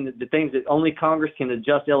spending, meaning the things that only Congress can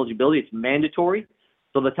adjust eligibility, it's mandatory.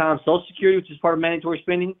 So the time Social Security, which is part of mandatory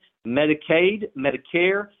spending, Medicaid,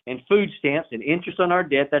 Medicare, and food stamps and interest on our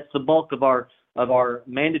debt, that's the bulk of our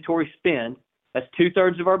mandatory spend. That's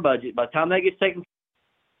 2/3 of our budget. By the time that gets taken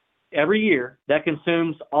every year, that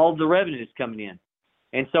consumes all the revenues coming in.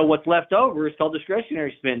 And so what's left over is called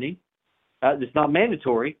discretionary spending. It's not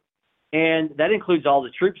mandatory. And that includes all the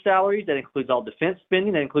troop salaries. That includes all defense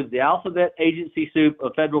spending. That includes the alphabet agency soup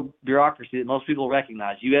of federal bureaucracy that most people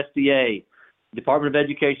recognize, USDA, Department of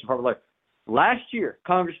Education, Department of Labor. Last year,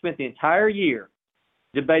 Congress spent the entire year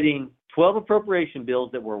debating 12 appropriation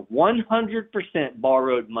bills that were 100%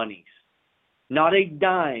 borrowed monies. Not a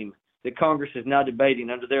dime that Congress is now debating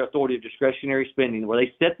under their authority of discretionary spending, where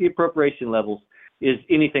they set the appropriation levels, is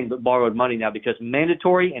anything but borrowed money now, because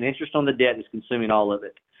mandatory and interest on the debt is consuming all of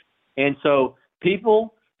it. And so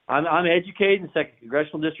people, I'm educated in the 2nd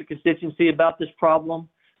Congressional District constituency about this problem.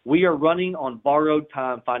 We are running on borrowed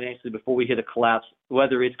time financially before we hit a collapse,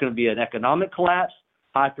 whether it's going to be an economic collapse,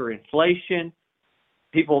 hyperinflation,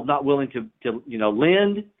 people not willing to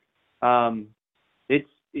lend.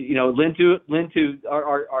 Lend to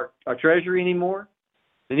our treasury anymore.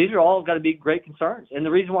 And these are all got to be great concerns. And the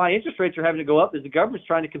reason why interest rates are having to go up is the government's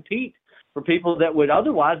trying to compete for people that would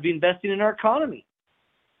otherwise be investing in our economy.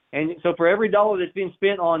 And so for every dollar that's being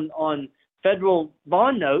spent on federal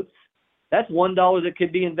bond notes, that's $1 that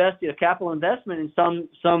could be invested, a capital investment in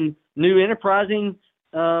some new enterprising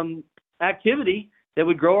activity that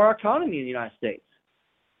would grow our economy in the United States.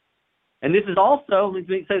 And this is also, let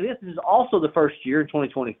me say this is also the first year in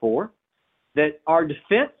 2024 that our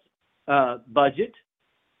defense budget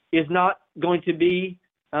is not going to be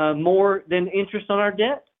more than interest on our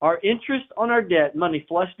debt. Our interest on our debt, money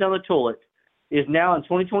flushed down the toilet, is now in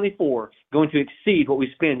 2024 going to exceed what we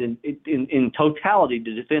spend in totality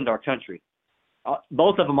to defend our country.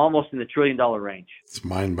 Both of them almost in the $1 trillion range. It's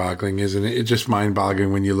mind-boggling, isn't it? It's just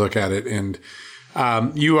mind-boggling when you look at it. And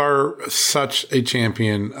you are such a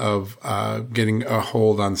champion of getting a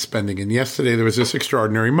hold on spending. And yesterday there was this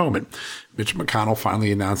extraordinary moment. Mitch McConnell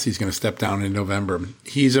finally announced he's going to step down in November.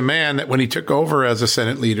 He's a man that when he took over as a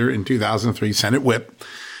Senate leader in 2003, Senate whip,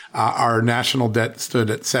 our national debt stood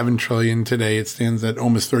at $7 trillion. Today it stands at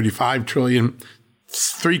almost $35 trillion.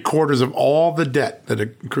 3/4 of all the debt that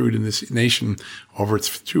accrued in this nation over its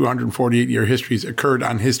 248-year history occurred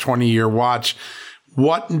on his 20-year watch.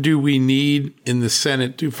 What do we need in the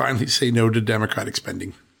Senate to finally say no to Democratic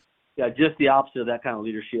spending? Yeah, just the opposite of that kind of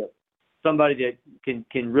leadership. Somebody that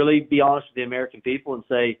can really be honest with the American people and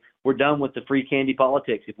say, we're done with the free candy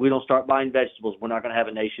politics. If we don't start buying vegetables, we're not going to have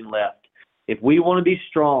a nation left. If we want to be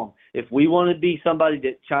strong, if we want to be somebody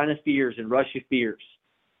that China fears and Russia fears,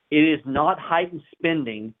 it is not heightened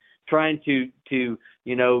spending trying to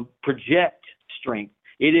project strength.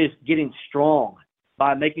 It is getting strong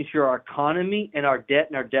by making sure our economy and our debt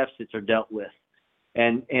and our deficits are dealt with.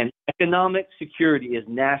 And economic security is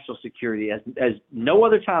national security as no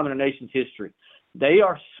other time in our nation's history. They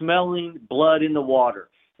are smelling blood in the water.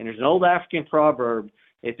 And there's an old African proverb,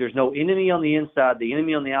 if there's no enemy on the inside, the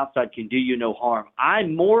enemy on the outside can do you no harm. I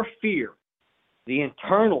more fear the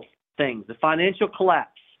internal things, the financial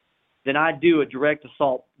collapse, than I do a direct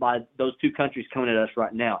assault by those two countries coming at us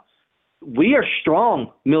right now. We are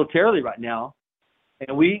strong militarily right now,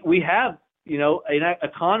 and we have, an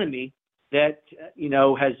economy that,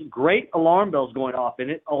 has great alarm bells going off in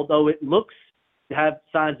it, although it looks to have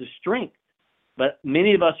signs of strength. But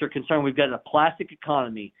many of us are concerned we've got a plastic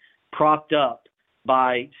economy propped up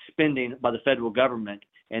by spending by the federal government,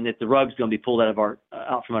 and that the rug's going to be pulled out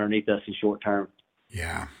from underneath us in short term.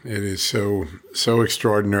 Yeah, it is so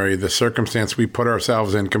extraordinary. The circumstance we put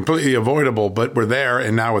ourselves in, completely avoidable, but we're there.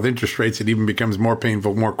 And now with interest rates, it even becomes more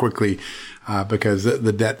painful more quickly because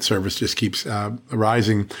the debt service just keeps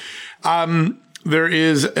rising. There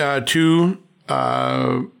is two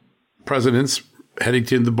presidents heading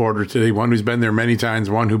to the border today, one who's been there many times,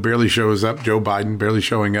 one who barely shows up, Joe Biden barely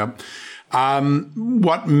showing up.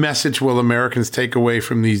 What message will Americans take away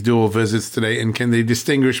from these dual visits today? And can they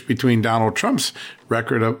distinguish between Donald Trump's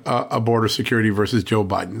record of border security versus Joe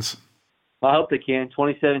Biden's? I hope they can.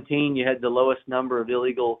 2017, you had the lowest number of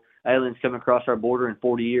illegal aliens coming across our border in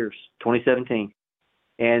 40 years, 2017.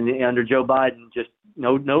 And under Joe Biden, just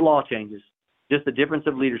no law changes, just the difference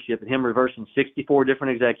of leadership and him reversing 64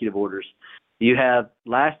 different executive orders. You have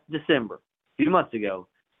last December, a few months ago,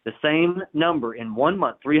 the same number in 1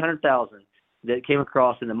 month, 300,000, that came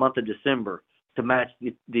across in the month of December to match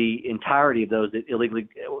the entirety of those that illegally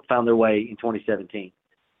found their way in 2017.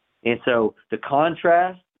 And so the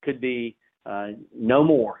contrast could be no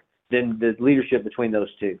more than the leadership between those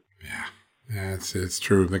two. Yeah. Yeah, it's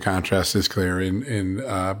true. The contrast is clear in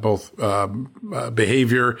both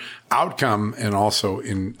behavior, outcome, and also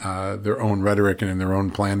in their own rhetoric and in their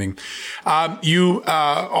own planning. You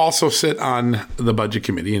also sit on the Budget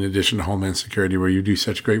Committee, in addition to Homeland Security, where you do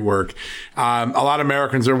such great work. A lot of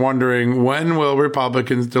Americans are wondering, when will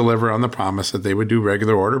Republicans deliver on the promise that they would do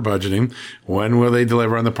regular order budgeting? When will they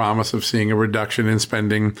deliver on the promise of seeing a reduction in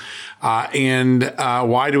spending? And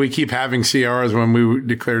why do we keep having CRs when we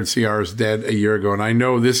declared CRs dead a year ago? And I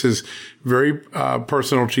know this is very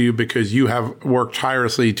personal to you because you have worked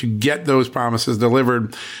tirelessly to get those promises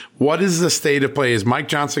delivered. What is the state of play? Is Mike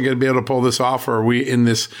Johnson going to be able to pull this off, or are we in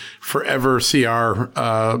this forever CR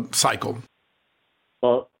cycle?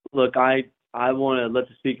 Well, look, I want to let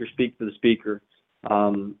the speaker speak for the speaker.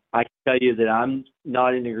 I can tell you that I'm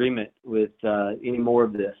not in agreement with any more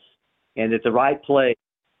of this, and that the right play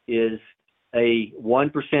is a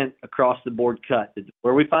 1% across the board cut.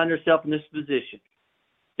 Where we find ourselves in this position,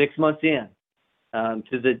 6 months in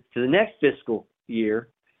to the next fiscal year,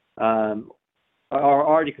 or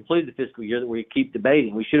already completed the fiscal year that we keep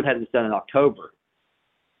debating. We should have had this done in October.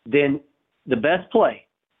 Then the best play,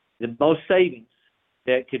 the most savings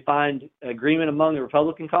that could find agreement among the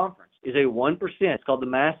Republican conference is a 1%. It's called the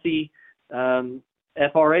Massey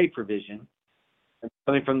FRA provision,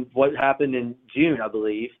 coming from what happened in June, I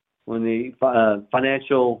believe, when the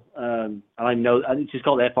financial, I don't even know, it's just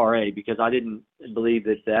called FRA because I didn't believe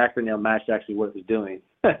that the acronym matched actually what it was doing.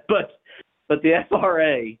 but the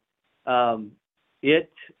FRA,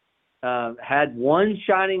 it had one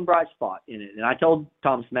shining bright spot in it. And I told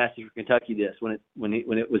Thomas Massey from Kentucky this when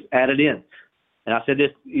it was added in. And I said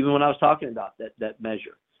this even when I was talking about that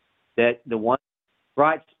measure, that the one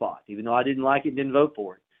bright spot, even though I didn't like it, didn't vote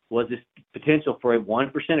for it, was this potential for a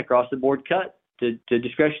 1% across the board cut to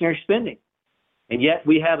discretionary spending. And yet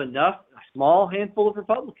we have a small handful of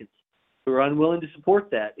Republicans who are unwilling to support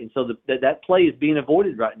that. And so that play is being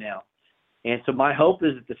avoided right now. And so my hope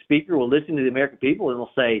is that the speaker will listen to the American people and will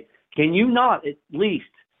say, can you not at least,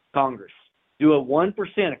 Congress, do a 1%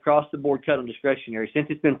 across the board cut on discretionary since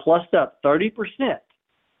it's been plussed up 30%?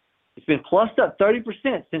 It's been plussed up 30%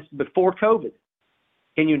 since before COVID.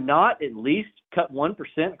 Can you not at least cut 1%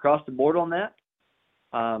 across the board on that?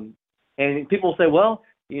 And people say, well,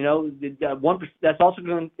 1%, that's also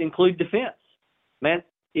going to include defense. Man,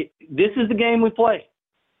 this is the game we play,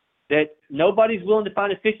 that nobody's willing to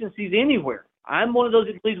find efficiencies anywhere. I'm one of those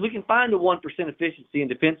that believes we can find a 1% efficiency in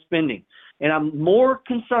defense spending. And I'm more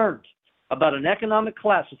concerned about an economic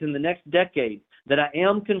collapse within the next decade than I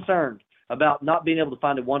am concerned about not being able to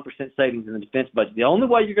find a 1% savings in the defense budget. The only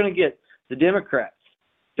way you're going to get the Democrats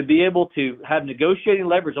to be able to have negotiating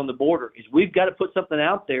leverage on the border is we've got to put something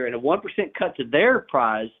out there, and a 1% cut to their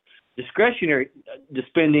prize discretionary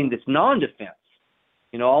spending that's non-defense.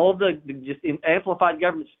 All of the just amplified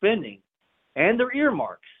government spending and their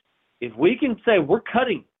earmarks. If we can say we're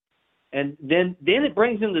cutting, and then it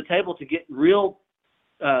brings them to the table to get real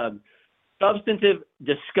substantive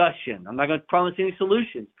discussion. I'm not going to promise any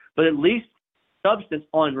solutions, but at least substance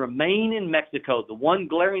on remain in Mexico, the one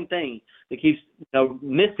glaring thing that keeps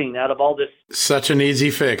missing out of all this. Such an easy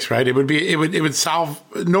fix, right? It would solve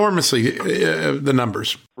enormously the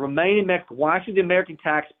numbers. Remain in Mexico. Why should the American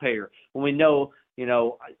taxpayer, when we know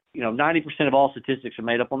 90% of all statistics are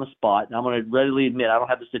made up on the spot, and I'm going to readily admit I don't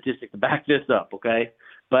have the statistic to back this up, okay?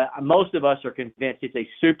 But most of us are convinced it's a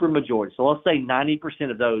super majority. So let's say 90%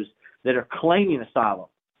 of those that are claiming asylum,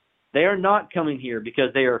 they are not coming here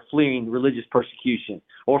because they are fleeing religious persecution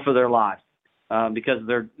or for their life because of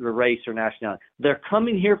their race or nationality. They're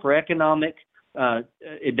coming here for economic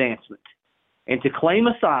advancement. And to claim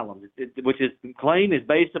asylum, which is claim is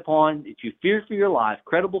based upon if you fear for your life,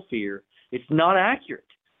 credible fear, it's not accurate.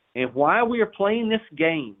 And why we are playing this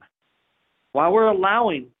game, why we're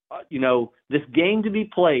allowing this game to be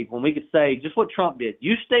played when we could say just what Trump did.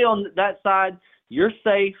 You stay on that side, you're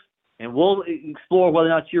safe, and we'll explore whether or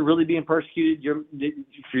not you're really being persecuted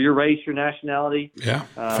for your race, your nationality. Yeah,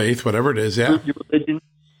 faith, whatever it is, yeah. Your religion,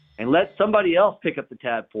 and let somebody else pick up the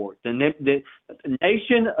tab for it. The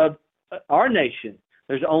nation of our nation,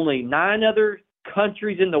 there's only 9 other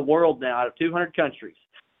countries in the world now out of 200 countries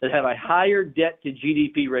that have a higher debt to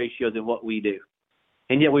GDP ratio than what we do.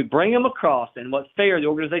 And yet we bring them across, and what's fair, the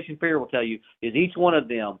organization FAIR will tell you, is each one of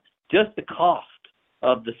them, just the cost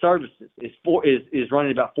of the services is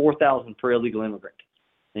running about $4,000 per illegal immigrant.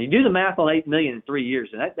 And you do the math on 8 million in 3 years,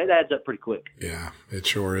 and that adds up pretty quick. Yeah, it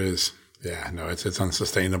sure is. Yeah, no, it's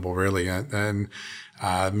unsustainable, really. And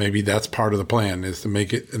maybe that's part of the plan, is to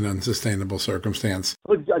make it an unsustainable circumstance.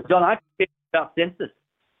 Look, John, it's about census.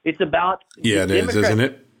 It's about it is, isn't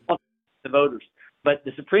it? The voters. But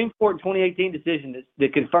the Supreme Court in 2018 decision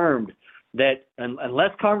that confirmed that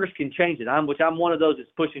unless Congress can change it, which I'm one of those that's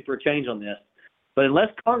pushing for a change on this, but unless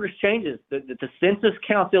Congress changes that the census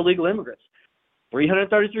counts illegal immigrants,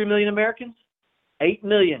 333 million Americans, 8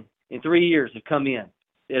 million in 3 years have come in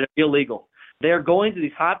that are illegal. They are going to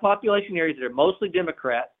these high population areas that are mostly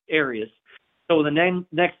Democrat areas. So when the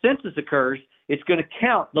next census occurs, it's going to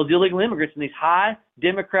count those illegal immigrants in these high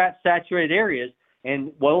Democrat saturated areas.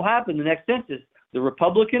 And what will happen in the next census, the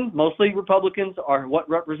Republicans, mostly Republicans, are what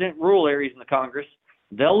represent rural areas in the Congress.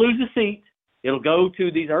 They'll lose a seat. It'll go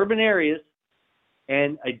to these urban areas.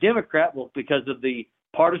 And a Democrat will, because of the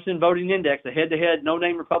partisan voting index, a head-to-head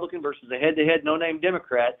no-name Republican versus a head-to-head no-name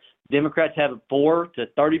Democrat, Democrats have a 4 to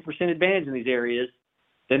 30% advantage in these areas.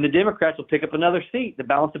 Then the Democrats will pick up another seat. The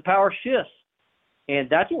balance of power shifts. And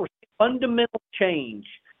that's what we're seeing, fundamental change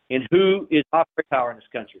in who is operating power in this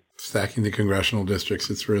country. Stacking the congressional districts,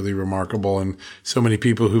 it's really remarkable. And so many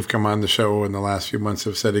people who've come on the show in the last few months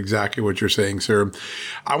have said exactly what you're saying, sir.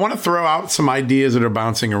 I want to throw out some ideas that are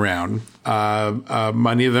bouncing around.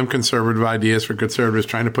 Many of them conservative ideas for conservatives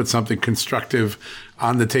trying to put something constructive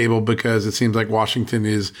on the table because it seems like Washington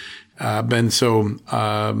is been so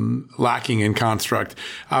lacking in construct.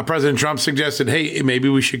 President Trump suggested, hey, maybe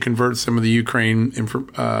we should convert some of the Ukraine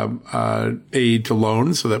aid to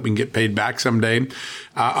loans so that we can get paid back someday.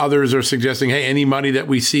 Others are suggesting, hey, any money that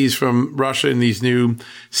we seize from Russia in these new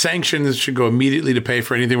sanctions should go immediately to pay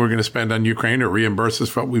for anything we're going to spend on Ukraine or reimburse us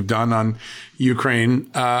for what we've done on Ukraine.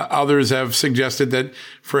 Others have suggested that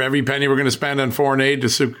for every penny we're going to spend on foreign aid to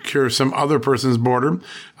secure some other person's border,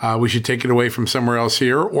 we should take it away from somewhere else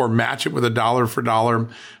here or match it with a dollar for dollar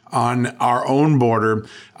on our own border.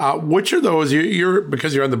 Which are those,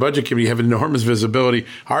 because you're on the budget committee, you have enormous visibility.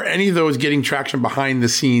 Are any of those getting traction behind the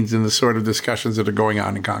scenes in the sort of discussions that are going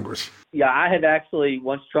on in Congress? Yeah, I had actually,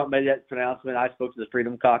 once Trump made that pronouncement, I spoke to the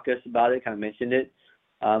Freedom Caucus about it, kind of mentioned it.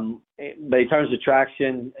 But in terms of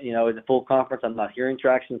traction, in the full conference, I'm not hearing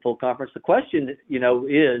traction in the full conference. The question,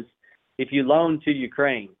 is if you loan to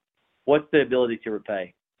Ukraine, what's the ability to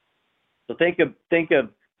repay? So think of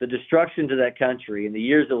the destruction to that country and the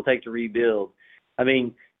years it will take to rebuild. I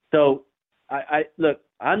mean, so I look,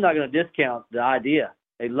 I'm not going to discount the idea.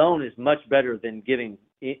 A loan is much better than giving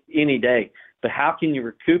any day, but how can you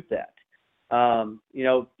recoup that?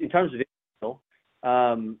 In terms of Israel,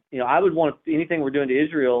 I would want anything we're doing to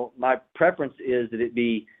Israel. My preference is that it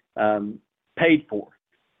be paid for.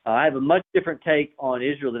 I have a much different take on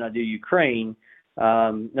Israel than I do Ukraine.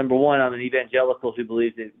 Number one, I'm an evangelical who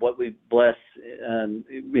believes that what we bless in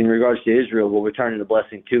regards to Israel will return in a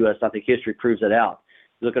blessing to us. I think history proves that out.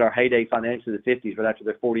 Look at our heyday financially in the 50s, right after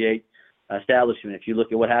their 48 establishment. If you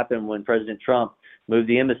look at what happened when President Trump moved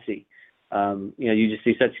the embassy, you just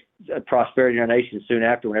see such prosperity in our nation soon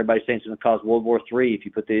after when everybody's saying it's going to cause World War III if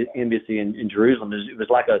you put the embassy in Jerusalem. It was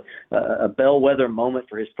like a bellwether moment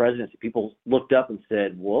for his presidency. People looked up and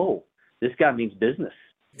said, whoa, this guy means business.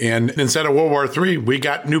 And instead of World War III, we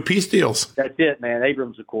got new peace deals. That's it, man.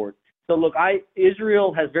 Abrams Accord. So look,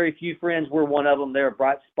 Israel has very few friends. We're one of them. They're a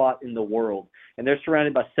bright spot in the world. And they're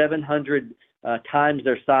surrounded by 700 times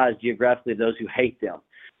their size geographically of those who hate them.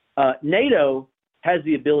 NATO has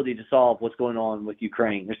the ability to solve what's going on with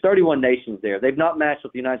Ukraine. There's 31 nations there. They've not matched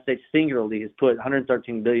what the United States singularly has put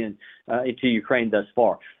 $113 billion into Ukraine thus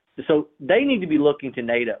far. So they need to be looking to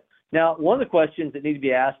NATO. Now, one of the questions that need to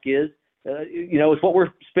be asked is what we're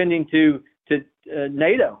spending to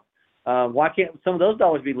NATO. Why can't some of those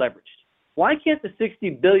dollars be leveraged? Why can't the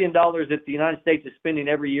 $60 billion that the United States is spending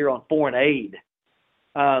every year on foreign aid,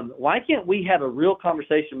 why can't we have a real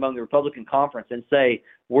conversation among the Republican conference and say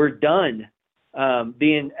we're done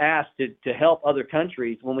being asked to help other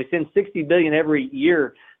countries when we send $60 billion every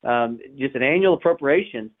year, just an annual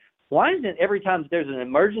appropriation? Why isn't every time there's an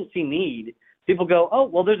emergency need, people go, oh,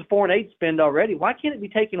 well, there's a foreign aid spend already. Why can't it be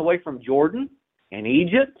taken away from Jordan and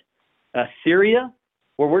Egypt, Syria,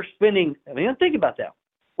 where we're spending? I mean, think about that.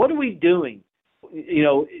 What are we doing,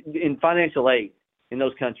 in financial aid in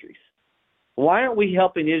those countries? Why aren't we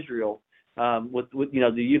helping Israel with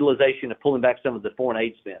the utilization of pulling back some of the foreign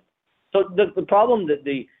aid spend? So the problem that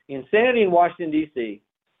the insanity in Washington, D.C.,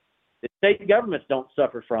 the state governments don't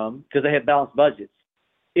suffer from because they have balanced budgets,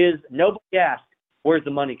 is nobody asked, where's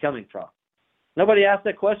the money coming from? Nobody asked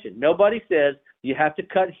that question. Nobody says you have to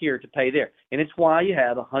cut here to pay there. And it's why you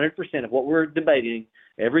have 100% of what we're debating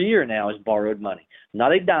every year now is borrowed money.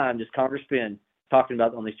 Not a dime does Congress spend talking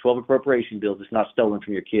about on these 12 appropriation bills that's not stolen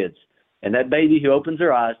from your kids. And that baby who opens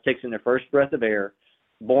their eyes, takes in their first breath of air,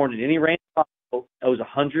 born in any random hospital, owes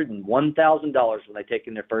 $101,000 when they take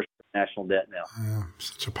in their first national debt now.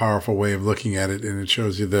 Such a powerful way of looking at it, and it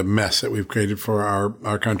shows you the mess that we've created for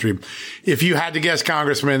our country. If you had to guess,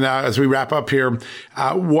 Congressman, as we wrap up here,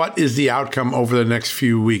 what is the outcome over the next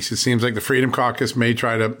few weeks? It seems like the Freedom Caucus may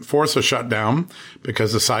try to force a shutdown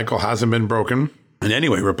because the cycle hasn't been broken. And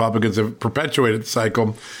anyway, Republicans have perpetuated the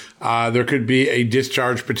cycle. There could be a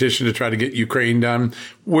discharge petition to try to get Ukraine done.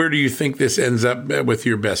 Where do you think this ends up with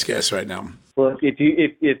your best guess right now? Well, if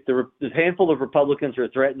the handful of Republicans are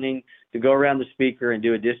threatening to go around the speaker and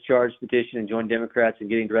do a discharge petition and join Democrats in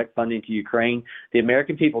getting direct funding to Ukraine, the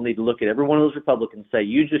American people need to look at every one of those Republicans and say,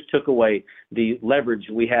 you just took away the leverage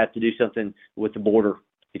we had to do something with the border.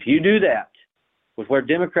 If you do that, with where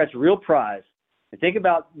Democrats' real prize, and think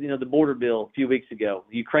about, the border bill a few weeks ago,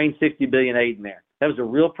 Ukraine $60 billion aid in there. That was a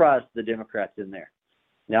real prize to the Democrats in there.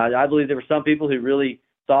 Now, I believe there were some people who really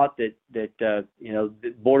thought that the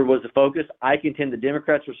border was the focus. I contend the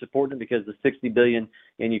Democrats were supporting it because of the $60 billion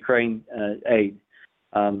in Ukraine aid.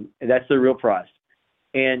 And that's the real prize.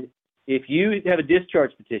 And if you have a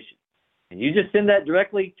discharge petition and you just send that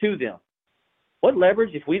directly to them, what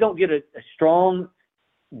leverage, if we don't get a strong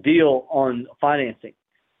deal on financing,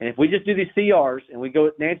 and if we just do these CRs and we go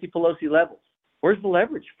at Nancy Pelosi levels, where's the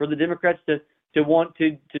leverage for the Democrats to want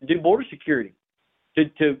to do border security?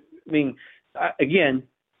 Again,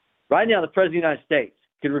 right now the President of the United States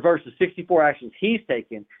could reverse the 64 actions he's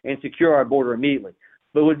taken and secure our border immediately.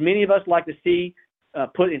 But would many of us like to see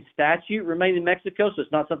put in statute remain in Mexico so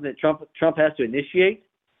it's not something that Trump has to initiate,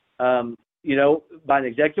 by an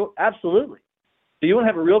executive? Absolutely. So you want to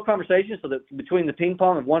have a real conversation so that between the ping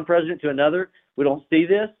pong of one president to another, we don't see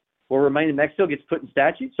this, where remain in Mexico gets put in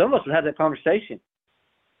statute? Some of us would have that conversation.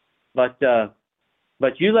 But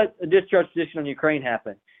you let a discharge petition on Ukraine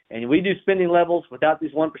happen, and we do spending levels without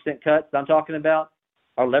these 1% cuts that I'm talking about,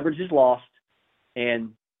 our leverage is lost,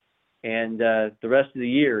 and the rest of the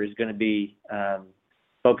year is going to be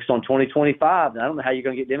focused on 2025. And I don't know how you're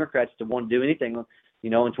going to get Democrats to want to do anything,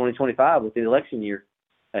 in 2025 with the election year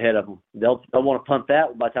ahead of them. They'll want to pump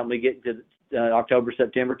that by the time we get to October,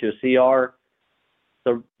 September to a CR.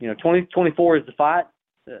 So, 2024 is the fight.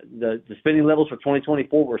 The spending levels for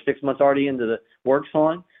 2024, we're 6 months already into the works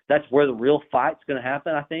on. That's where the real fight's going to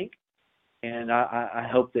happen, I think. And I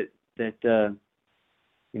hope that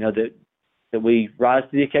we rise to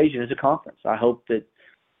the occasion as a conference. I hope that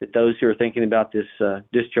those who are thinking about this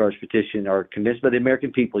discharge petition are convinced by the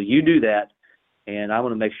American people. You do that, and I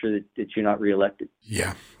want to make sure that you're not reelected.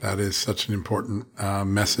 Yeah, that is such an important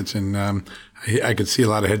message. And I could see a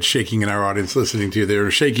lot of heads shaking in our audience listening to you.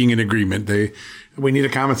 They're shaking in agreement. We need a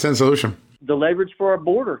common sense solution. The leverage for our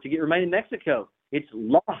border to remain in Mexico, it's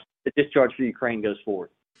lost. The discharge for Ukraine goes forward.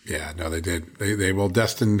 Yeah, no, they did. They will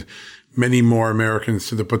destine many more Americans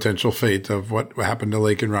to the potential fate of what happened to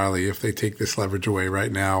Lake and Riley if they take this leverage away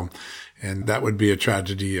right now. And that would be a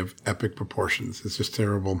tragedy of epic proportions. It's just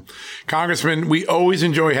terrible. Congressman, we always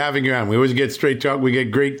enjoy having you on. We always get straight talk. We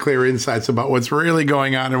get great, clear insights about what's really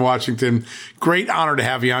going on in Washington. Great honor to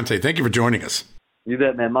have you on today. Thank you for joining us. You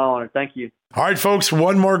bet, man. My honor. Thank you. All right, folks,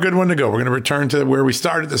 one more good one to go. We're going to return to where we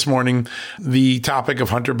started this morning, the topic of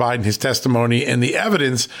Hunter Biden, his testimony, and the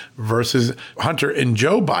evidence versus Hunter and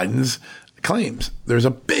Joe Biden's claims. There's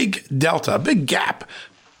a big delta, a big gap.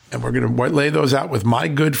 And we're going to lay those out with my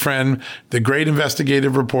good friend, the great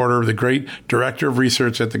investigative reporter, the great director of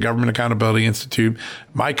research at the Government Accountability Institute,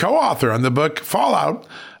 my co-author on the book Fallout,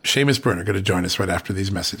 Seamus Bruner, going to join us right after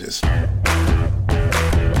these messages.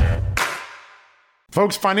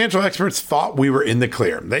 Folks, financial experts thought we were in the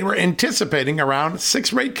clear. They were anticipating around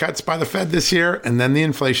 6 rate cuts by the Fed this year, and then the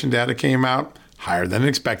inflation data came out higher than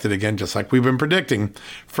expected again, just like we've been predicting.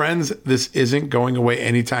 Friends, this isn't going away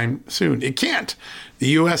anytime soon. It can't. The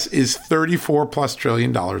U.S. is $34+ trillion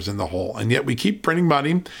in the hole, and yet we keep printing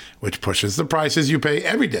money, which pushes the prices you pay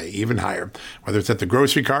every day even higher, whether it's at the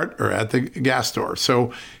grocery cart or at the gas store.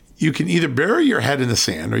 So you can either bury your head in the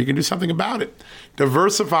sand or you can do something about it.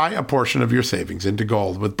 Diversify a portion of your savings into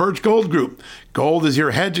gold with Birch Gold Group. Gold is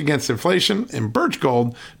your hedge against inflation, and Birch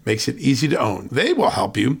Gold makes it easy to own. They will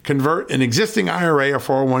help you convert an existing IRA or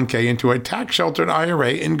 401k into a tax-sheltered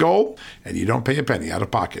IRA in gold, and you don't pay a penny out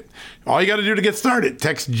of pocket. All you got to do to get started,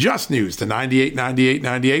 text Just News to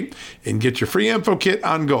 989898 and get your free info kit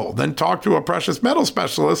on gold. Then talk to a precious metal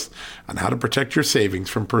specialist on how to protect your savings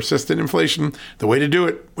from persistent inflation. The way to do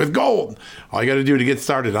it with gold. All you got to do to get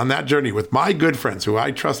started on that journey with my good friends who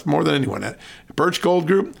I trust more than anyone at Birch Gold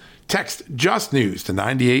Group, text Just News to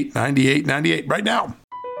 989898 right now.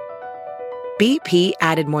 BP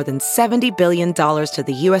added more than $70 billion to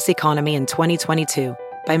the U.S. economy in 2022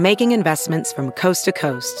 by making investments from coast to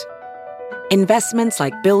coast. investments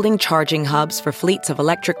like building charging hubs for fleets of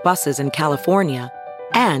electric buses in California,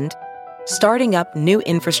 and starting up new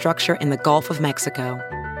infrastructure in the Gulf of Mexico.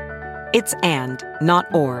 It's and,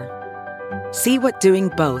 not or. See what doing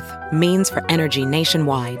both means for energy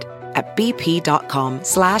nationwide at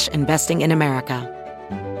bp.com/investing in America.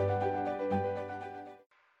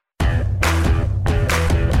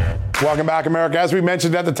 Welcome back, America. As we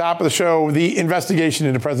mentioned at the top of the show, the investigation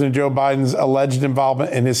into President Joe Biden's alleged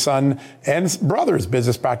involvement in his son and brother's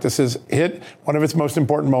business practices hit one of its most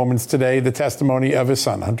important moments today, the testimony of his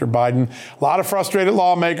son, Hunter Biden. A lot of frustrated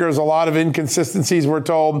lawmakers, a lot of inconsistencies, we're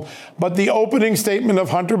told. But the opening statement of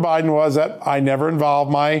Hunter Biden was that I never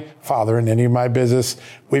involved my father in any of my business.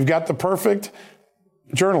 We've got the perfect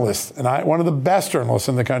journalist, and one of the best journalists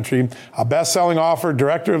in the country, a best-selling author,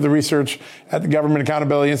 director of the research at the Government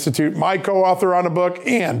Accountability Institute, my co-author on a book,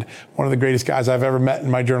 and one of the greatest guys I've ever met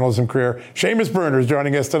in my journalism career. Seamus Bruner is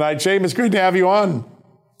joining us tonight. Seamus, great to have you on.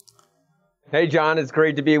 Hey, John, it's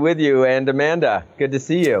great to be with you. And Amanda, good to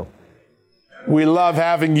see you. We love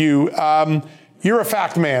having you. You're a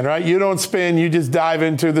fact man, right? You don't spin. You just dive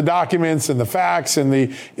into the documents and the facts and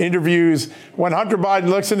the interviews. When Hunter Biden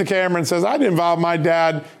looks in the camera and says, I didn't involve my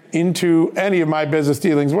dad into any of my business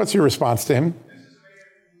dealings, what's your response to him?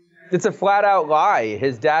 It's a flat out lie.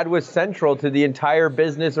 His dad was central to the entire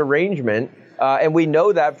business arrangement. And we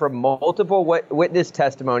know that from multiple witness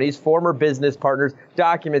testimonies, former business partners,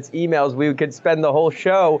 documents, emails. We could spend the whole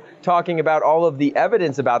show talking about all of the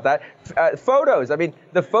evidence about that. Photos. I mean,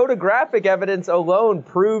 the photographic evidence alone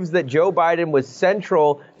proves that Joe Biden was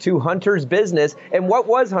central to Hunter's business. And what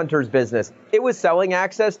was Hunter's business? It was selling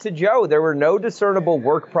access to Joe. There were no discernible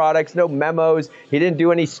work products, no memos. He didn't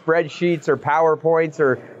do any spreadsheets or PowerPoints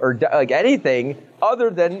or like anything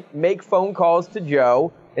other than make phone calls to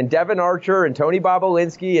Joe. And Devin Archer and Tony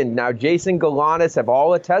Bobolinsky and now Jason Galanis have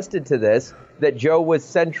all attested to this, that Joe was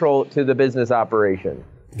central to the business operation.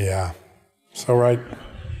 Yeah, so right.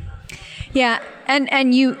 Yeah,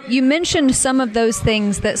 and you mentioned some of those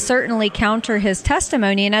things that certainly counter his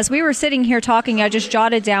testimony. And as we were sitting here talking, I just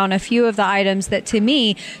jotted down a few of the items that, to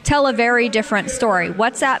me, tell a very different story.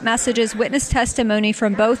 WhatsApp messages, witness testimony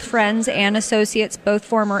from both friends and associates, both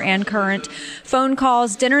former and current, phone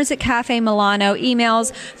calls, dinners at Cafe Milano,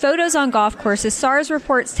 emails, photos on golf courses, SARS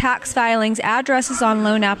reports, tax filings, addresses on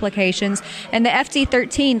loan applications, and the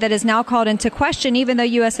FD-13 that is now called into question, even though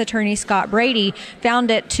U.S. Attorney Scott Brady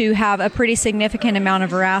found it to have a pretty significant amount of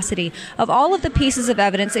veracity. Of all of the pieces of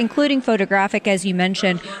evidence, including photographic, as you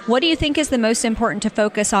mentioned, what do you think is the most important to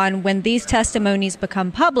focus on when these testimonies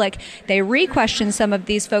become public? They re-question some of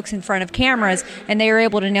these folks in front of cameras, and they are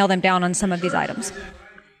able to nail them down on some of these items.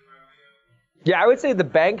 Yeah, I would say the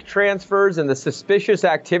bank transfers and the suspicious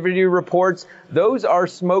activity reports, those are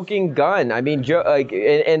smoking gun. I mean,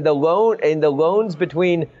 and the loans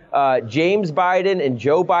between James Biden and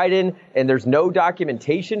Joe Biden, and there's no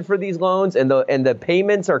documentation for these loans, and the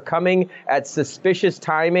payments are coming at suspicious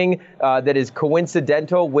timing that is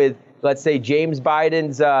coincidental with, let's say, James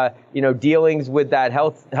Biden's dealings with that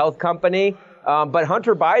health company. But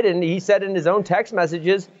Hunter Biden, he said in his own text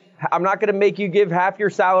messages, I'm not going to make you give half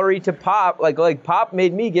your salary to Pop, like Pop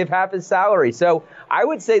made me give half his salary. So I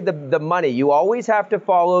would say the money. You always have to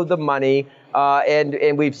follow the money,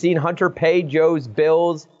 and we've seen Hunter pay Joe's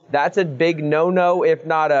bills. That's a big no-no, if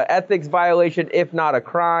not an ethics violation, if not a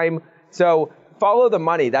crime. So follow the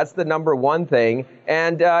money. That's the number one thing.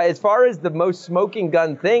 And as far as the most smoking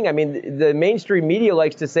gun thing, I mean, the mainstream media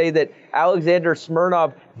likes to say that Alexander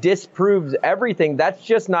Smirnov disproves everything. That's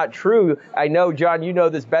just not true. I know, John, you know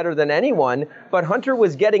this better than anyone, but Hunter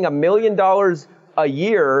was getting $1 million a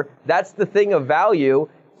year. That's the thing of value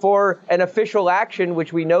for an official action,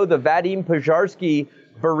 which we know the Vadim Pozharsky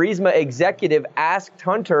Burisma executive asked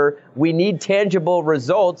Hunter, we need tangible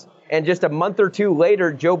results. And just a month or two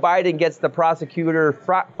later, Joe Biden gets the prosecutor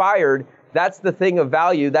fired. That's the thing of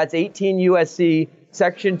value. That's 18 U.S.C.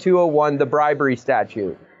 Section 201, the bribery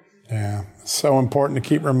statute. Yeah, it's so important to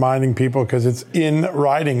keep reminding people because it's in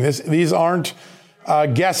writing. These aren't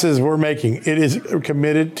guesses we're making. It is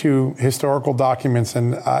committed to historical documents,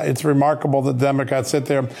 and it's remarkable that Democrats sit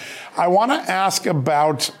there. I want to ask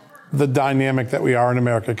about the dynamic that we are in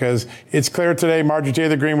America, because it's clear today, Marjorie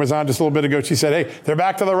Taylor Greene was on just a little bit ago. She said, hey, they're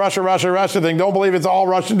back to the Russia thing. Don't believe it's all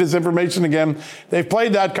Russian disinformation again. They've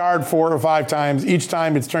played that card 4 or 5 times. Each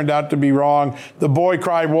time it's turned out to be wrong. The boy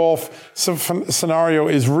cry wolf scenario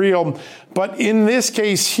is real. But in this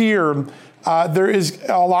case here, there is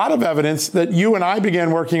a lot of evidence that you and I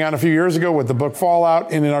began working on a few years ago with the book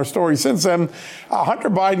Fallout, and in our story since then. Hunter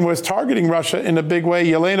Biden was targeting Russia in a big way.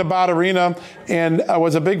 Yelena Baturina and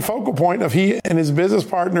was a big focal point of he and his business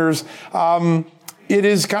partners. It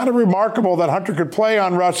is kind of remarkable that Hunter could play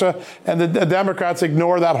on Russia and the Democrats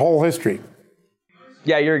ignore that whole history.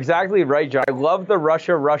 Yeah, you're exactly right, John. I love the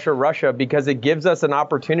Russia because it gives us an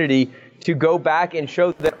opportunity to go back and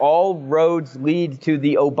show that all roads lead to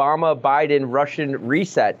the Obama-Biden Russian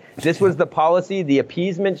reset. This was the policy, the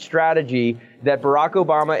appeasement strategy that Barack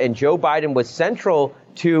Obama and Joe Biden was central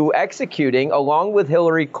to executing along with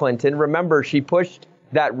Hillary Clinton. Remember, she pushed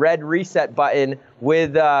that red reset button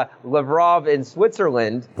with Lavrov in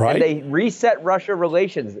Switzerland, right. And they reset Russia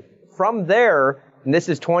relations. From there, and this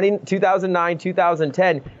is 2009,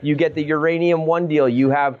 2010, you get the Uranium One deal. You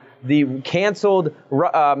have the canceled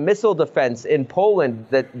missile defense in Poland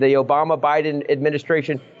that the Obama-Biden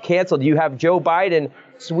administration canceled. You have Joe Biden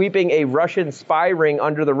sweeping a Russian spy ring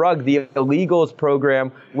under the rug, the illegals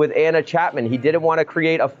program with Anna Chapman. He didn't want to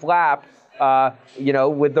create a flap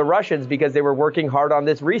with the Russians because they were working hard on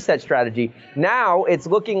this reset strategy. Now it's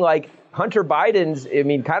looking like Hunter Biden's,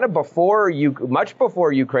 kind of much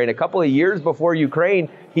before Ukraine, a couple of years before Ukraine,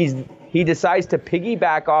 he decides to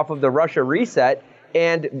piggyback off of the Russia reset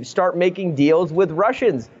and start making deals with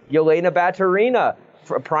Russians. Yelena Baturina,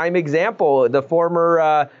 for a prime example, the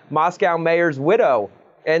former Moscow mayor's widow.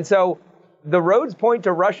 And so the roads point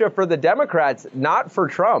to Russia for the Democrats, not for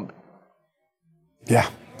Trump. Yeah.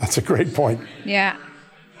 That's a great point. Yeah,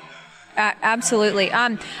 absolutely.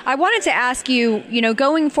 I wanted to ask you,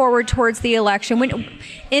 going forward towards the election,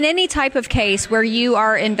 in any type of case where you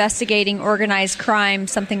are investigating organized crime,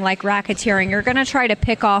 something like racketeering, you're going to try to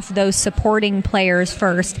pick off those supporting players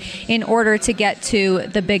first in order to get to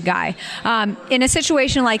the big guy. In a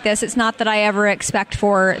situation like this, it's not that I ever expect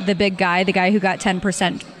for the big guy, the guy who got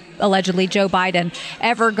 10%, allegedly Joe Biden,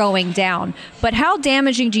 ever going down. But how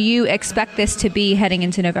damaging do you expect this to be heading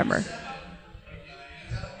into November?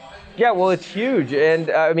 Yeah, well, it's huge. And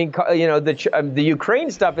the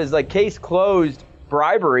Ukraine stuff is like case closed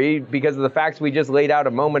bribery because of the facts we just laid out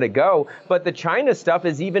a moment ago. But the China stuff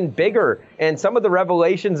is even bigger. And some of the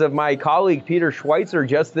revelations of my colleague Peter Schweitzer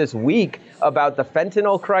just this week about the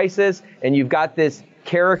fentanyl crisis, and you've got this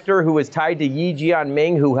character who was tied to Yi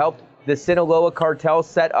Jianming who helped the Sinaloa cartel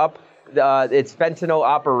set up its fentanyl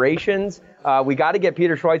operations. We got to get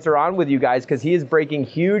Peter Schweitzer on with you guys because he is breaking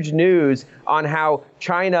huge news on how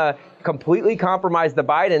China completely compromised the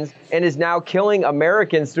Bidens and is now killing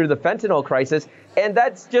Americans through the fentanyl crisis. And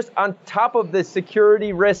that's just on top of the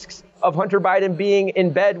security risks of Hunter Biden being in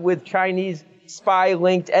bed with Chinese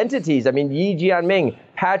spy-linked entities. Yi Jianming,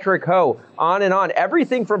 Patrick Ho, on and on.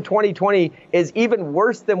 Everything from 2020 is even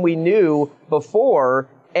worse than we knew before.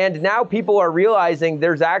 And now people are realizing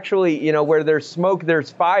there's actually, where there's smoke, there's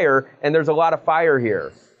fire, and there's a lot of fire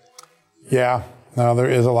here. Yeah, no, there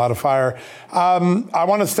is a lot of fire. I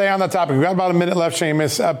want to stay on that topic. We've got about a minute left,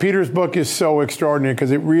 Seamus. Peter's book is so extraordinary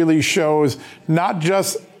because it really shows not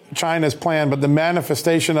just China's plan, but the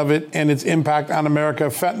manifestation of it and its impact on America,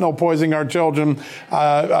 fentanyl poisoning our children,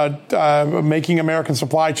 making American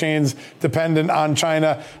supply chains dependent on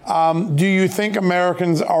China. Do you think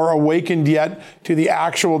Americans are awakened yet to the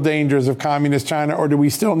actual dangers of communist China, or do we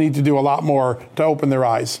still need to do a lot more to open their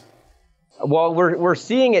eyes? Well, we're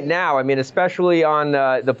seeing it now. Especially on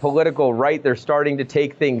the political right, they're starting to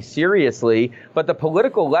take things seriously, but the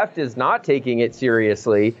political left is not taking it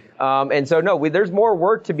seriously. And so, no, there's more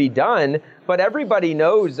work to be done. But everybody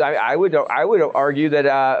knows. I would argue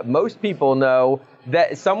that most people know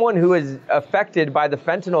that someone who is affected by the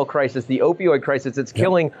fentanyl crisis, the opioid crisis, it's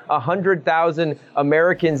killing 100,000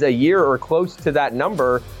 Americans a year or close to that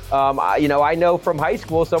number. I know from high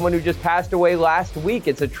school someone who just passed away last week.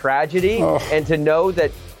 It's a tragedy. And to know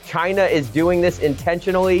that China is doing this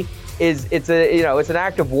intentionally it's an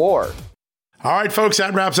act of war. All right, folks,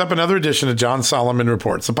 that wraps up another edition of John Solomon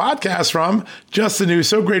Reports, a podcast from Just the News.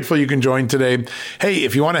 So grateful you can join today. Hey,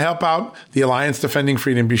 if you want to help out the Alliance Defending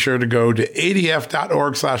Freedom, be sure to go to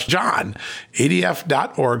adf.org/John,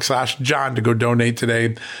 adf.org/John to go donate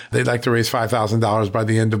today. They'd like to raise $5,000 by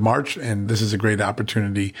the end of March, and this is a great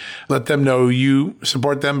opportunity. Let them know you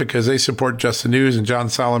support them because they support Just the News and John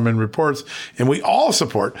Solomon Reports, and we all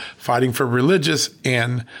support fighting for religious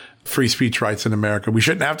and free speech rights in America. We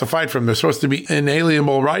shouldn't have to fight for them. They're supposed to be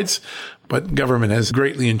inalienable rights, but government has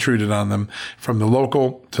greatly intruded on them from the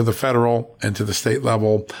local to the federal and to the state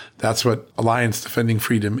level. That's what Alliance Defending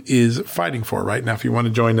Freedom is fighting for right now. If you want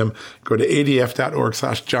to join them, go to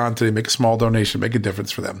adf.org/John today. Make a small donation, make a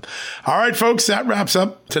difference for them. All right, folks, that wraps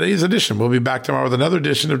up today's edition. We'll be back tomorrow with another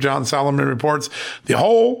edition of John Solomon Reports. The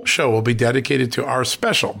whole show will be dedicated to our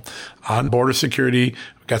special on border security.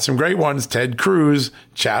 We've got some great ones. Ted Cruz,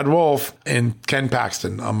 Chad Wolf, and Ken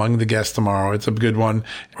Paxton among the guests tomorrow. It's a good one.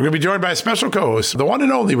 We're going to be joined by a special co-host, the one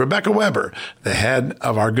and only Rebecca Weber, the head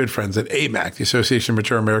of our good friends at AMAC, the Association of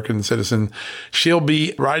Mature American Citizens. She'll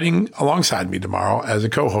be riding alongside me tomorrow as a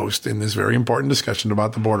co-host in this very important discussion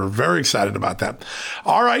about the border. Very excited about that.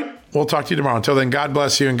 All right. We'll talk to you tomorrow. Until then, God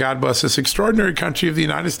bless you and God bless this extraordinary country of the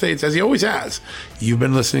United States, as he always has. You've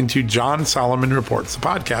been listening to John Solomon Reports, the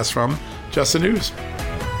podcast from Just the News.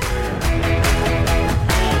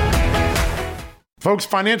 Folks,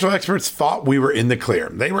 financial experts thought we were in the clear.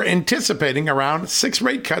 They were anticipating around 6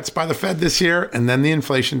 rate cuts by the Fed this year, and then the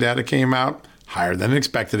inflation data came out higher than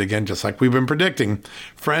expected again, just like we've been predicting.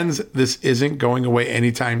 Friends, this isn't going away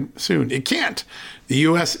anytime soon. It can't. The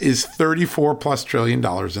U.S. is $34+ trillion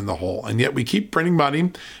in the hole, and yet we keep printing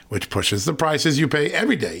money, which pushes the prices you pay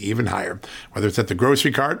every day even higher, whether it's at the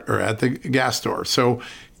grocery cart or at the gas store. So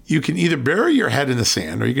you can either bury your head in the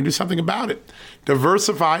sand or you can do something about it.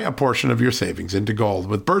 Diversify a portion of your savings into gold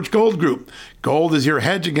with Birch Gold Group. Gold is your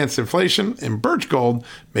hedge against inflation, and Birch Gold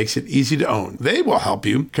makes it easy to own. They will help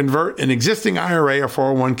you convert an existing IRA or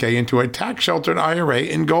 401k into a tax-sheltered IRA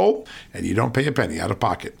in gold, and you don't pay a penny out of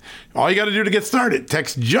pocket. All you got to do to get started,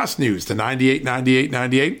 text Just News to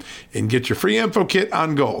 989898 and get your free info kit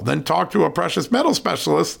on gold. Then talk to a precious metal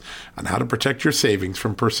specialist on how to protect your savings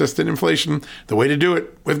from persistent inflation. The way to do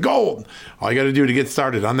it with gold. All you got to do to get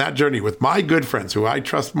started on that journey with my good friends who I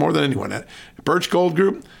trust more than anyone at Birch Gold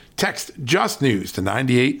Group, text Just News to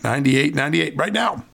 989898 right now.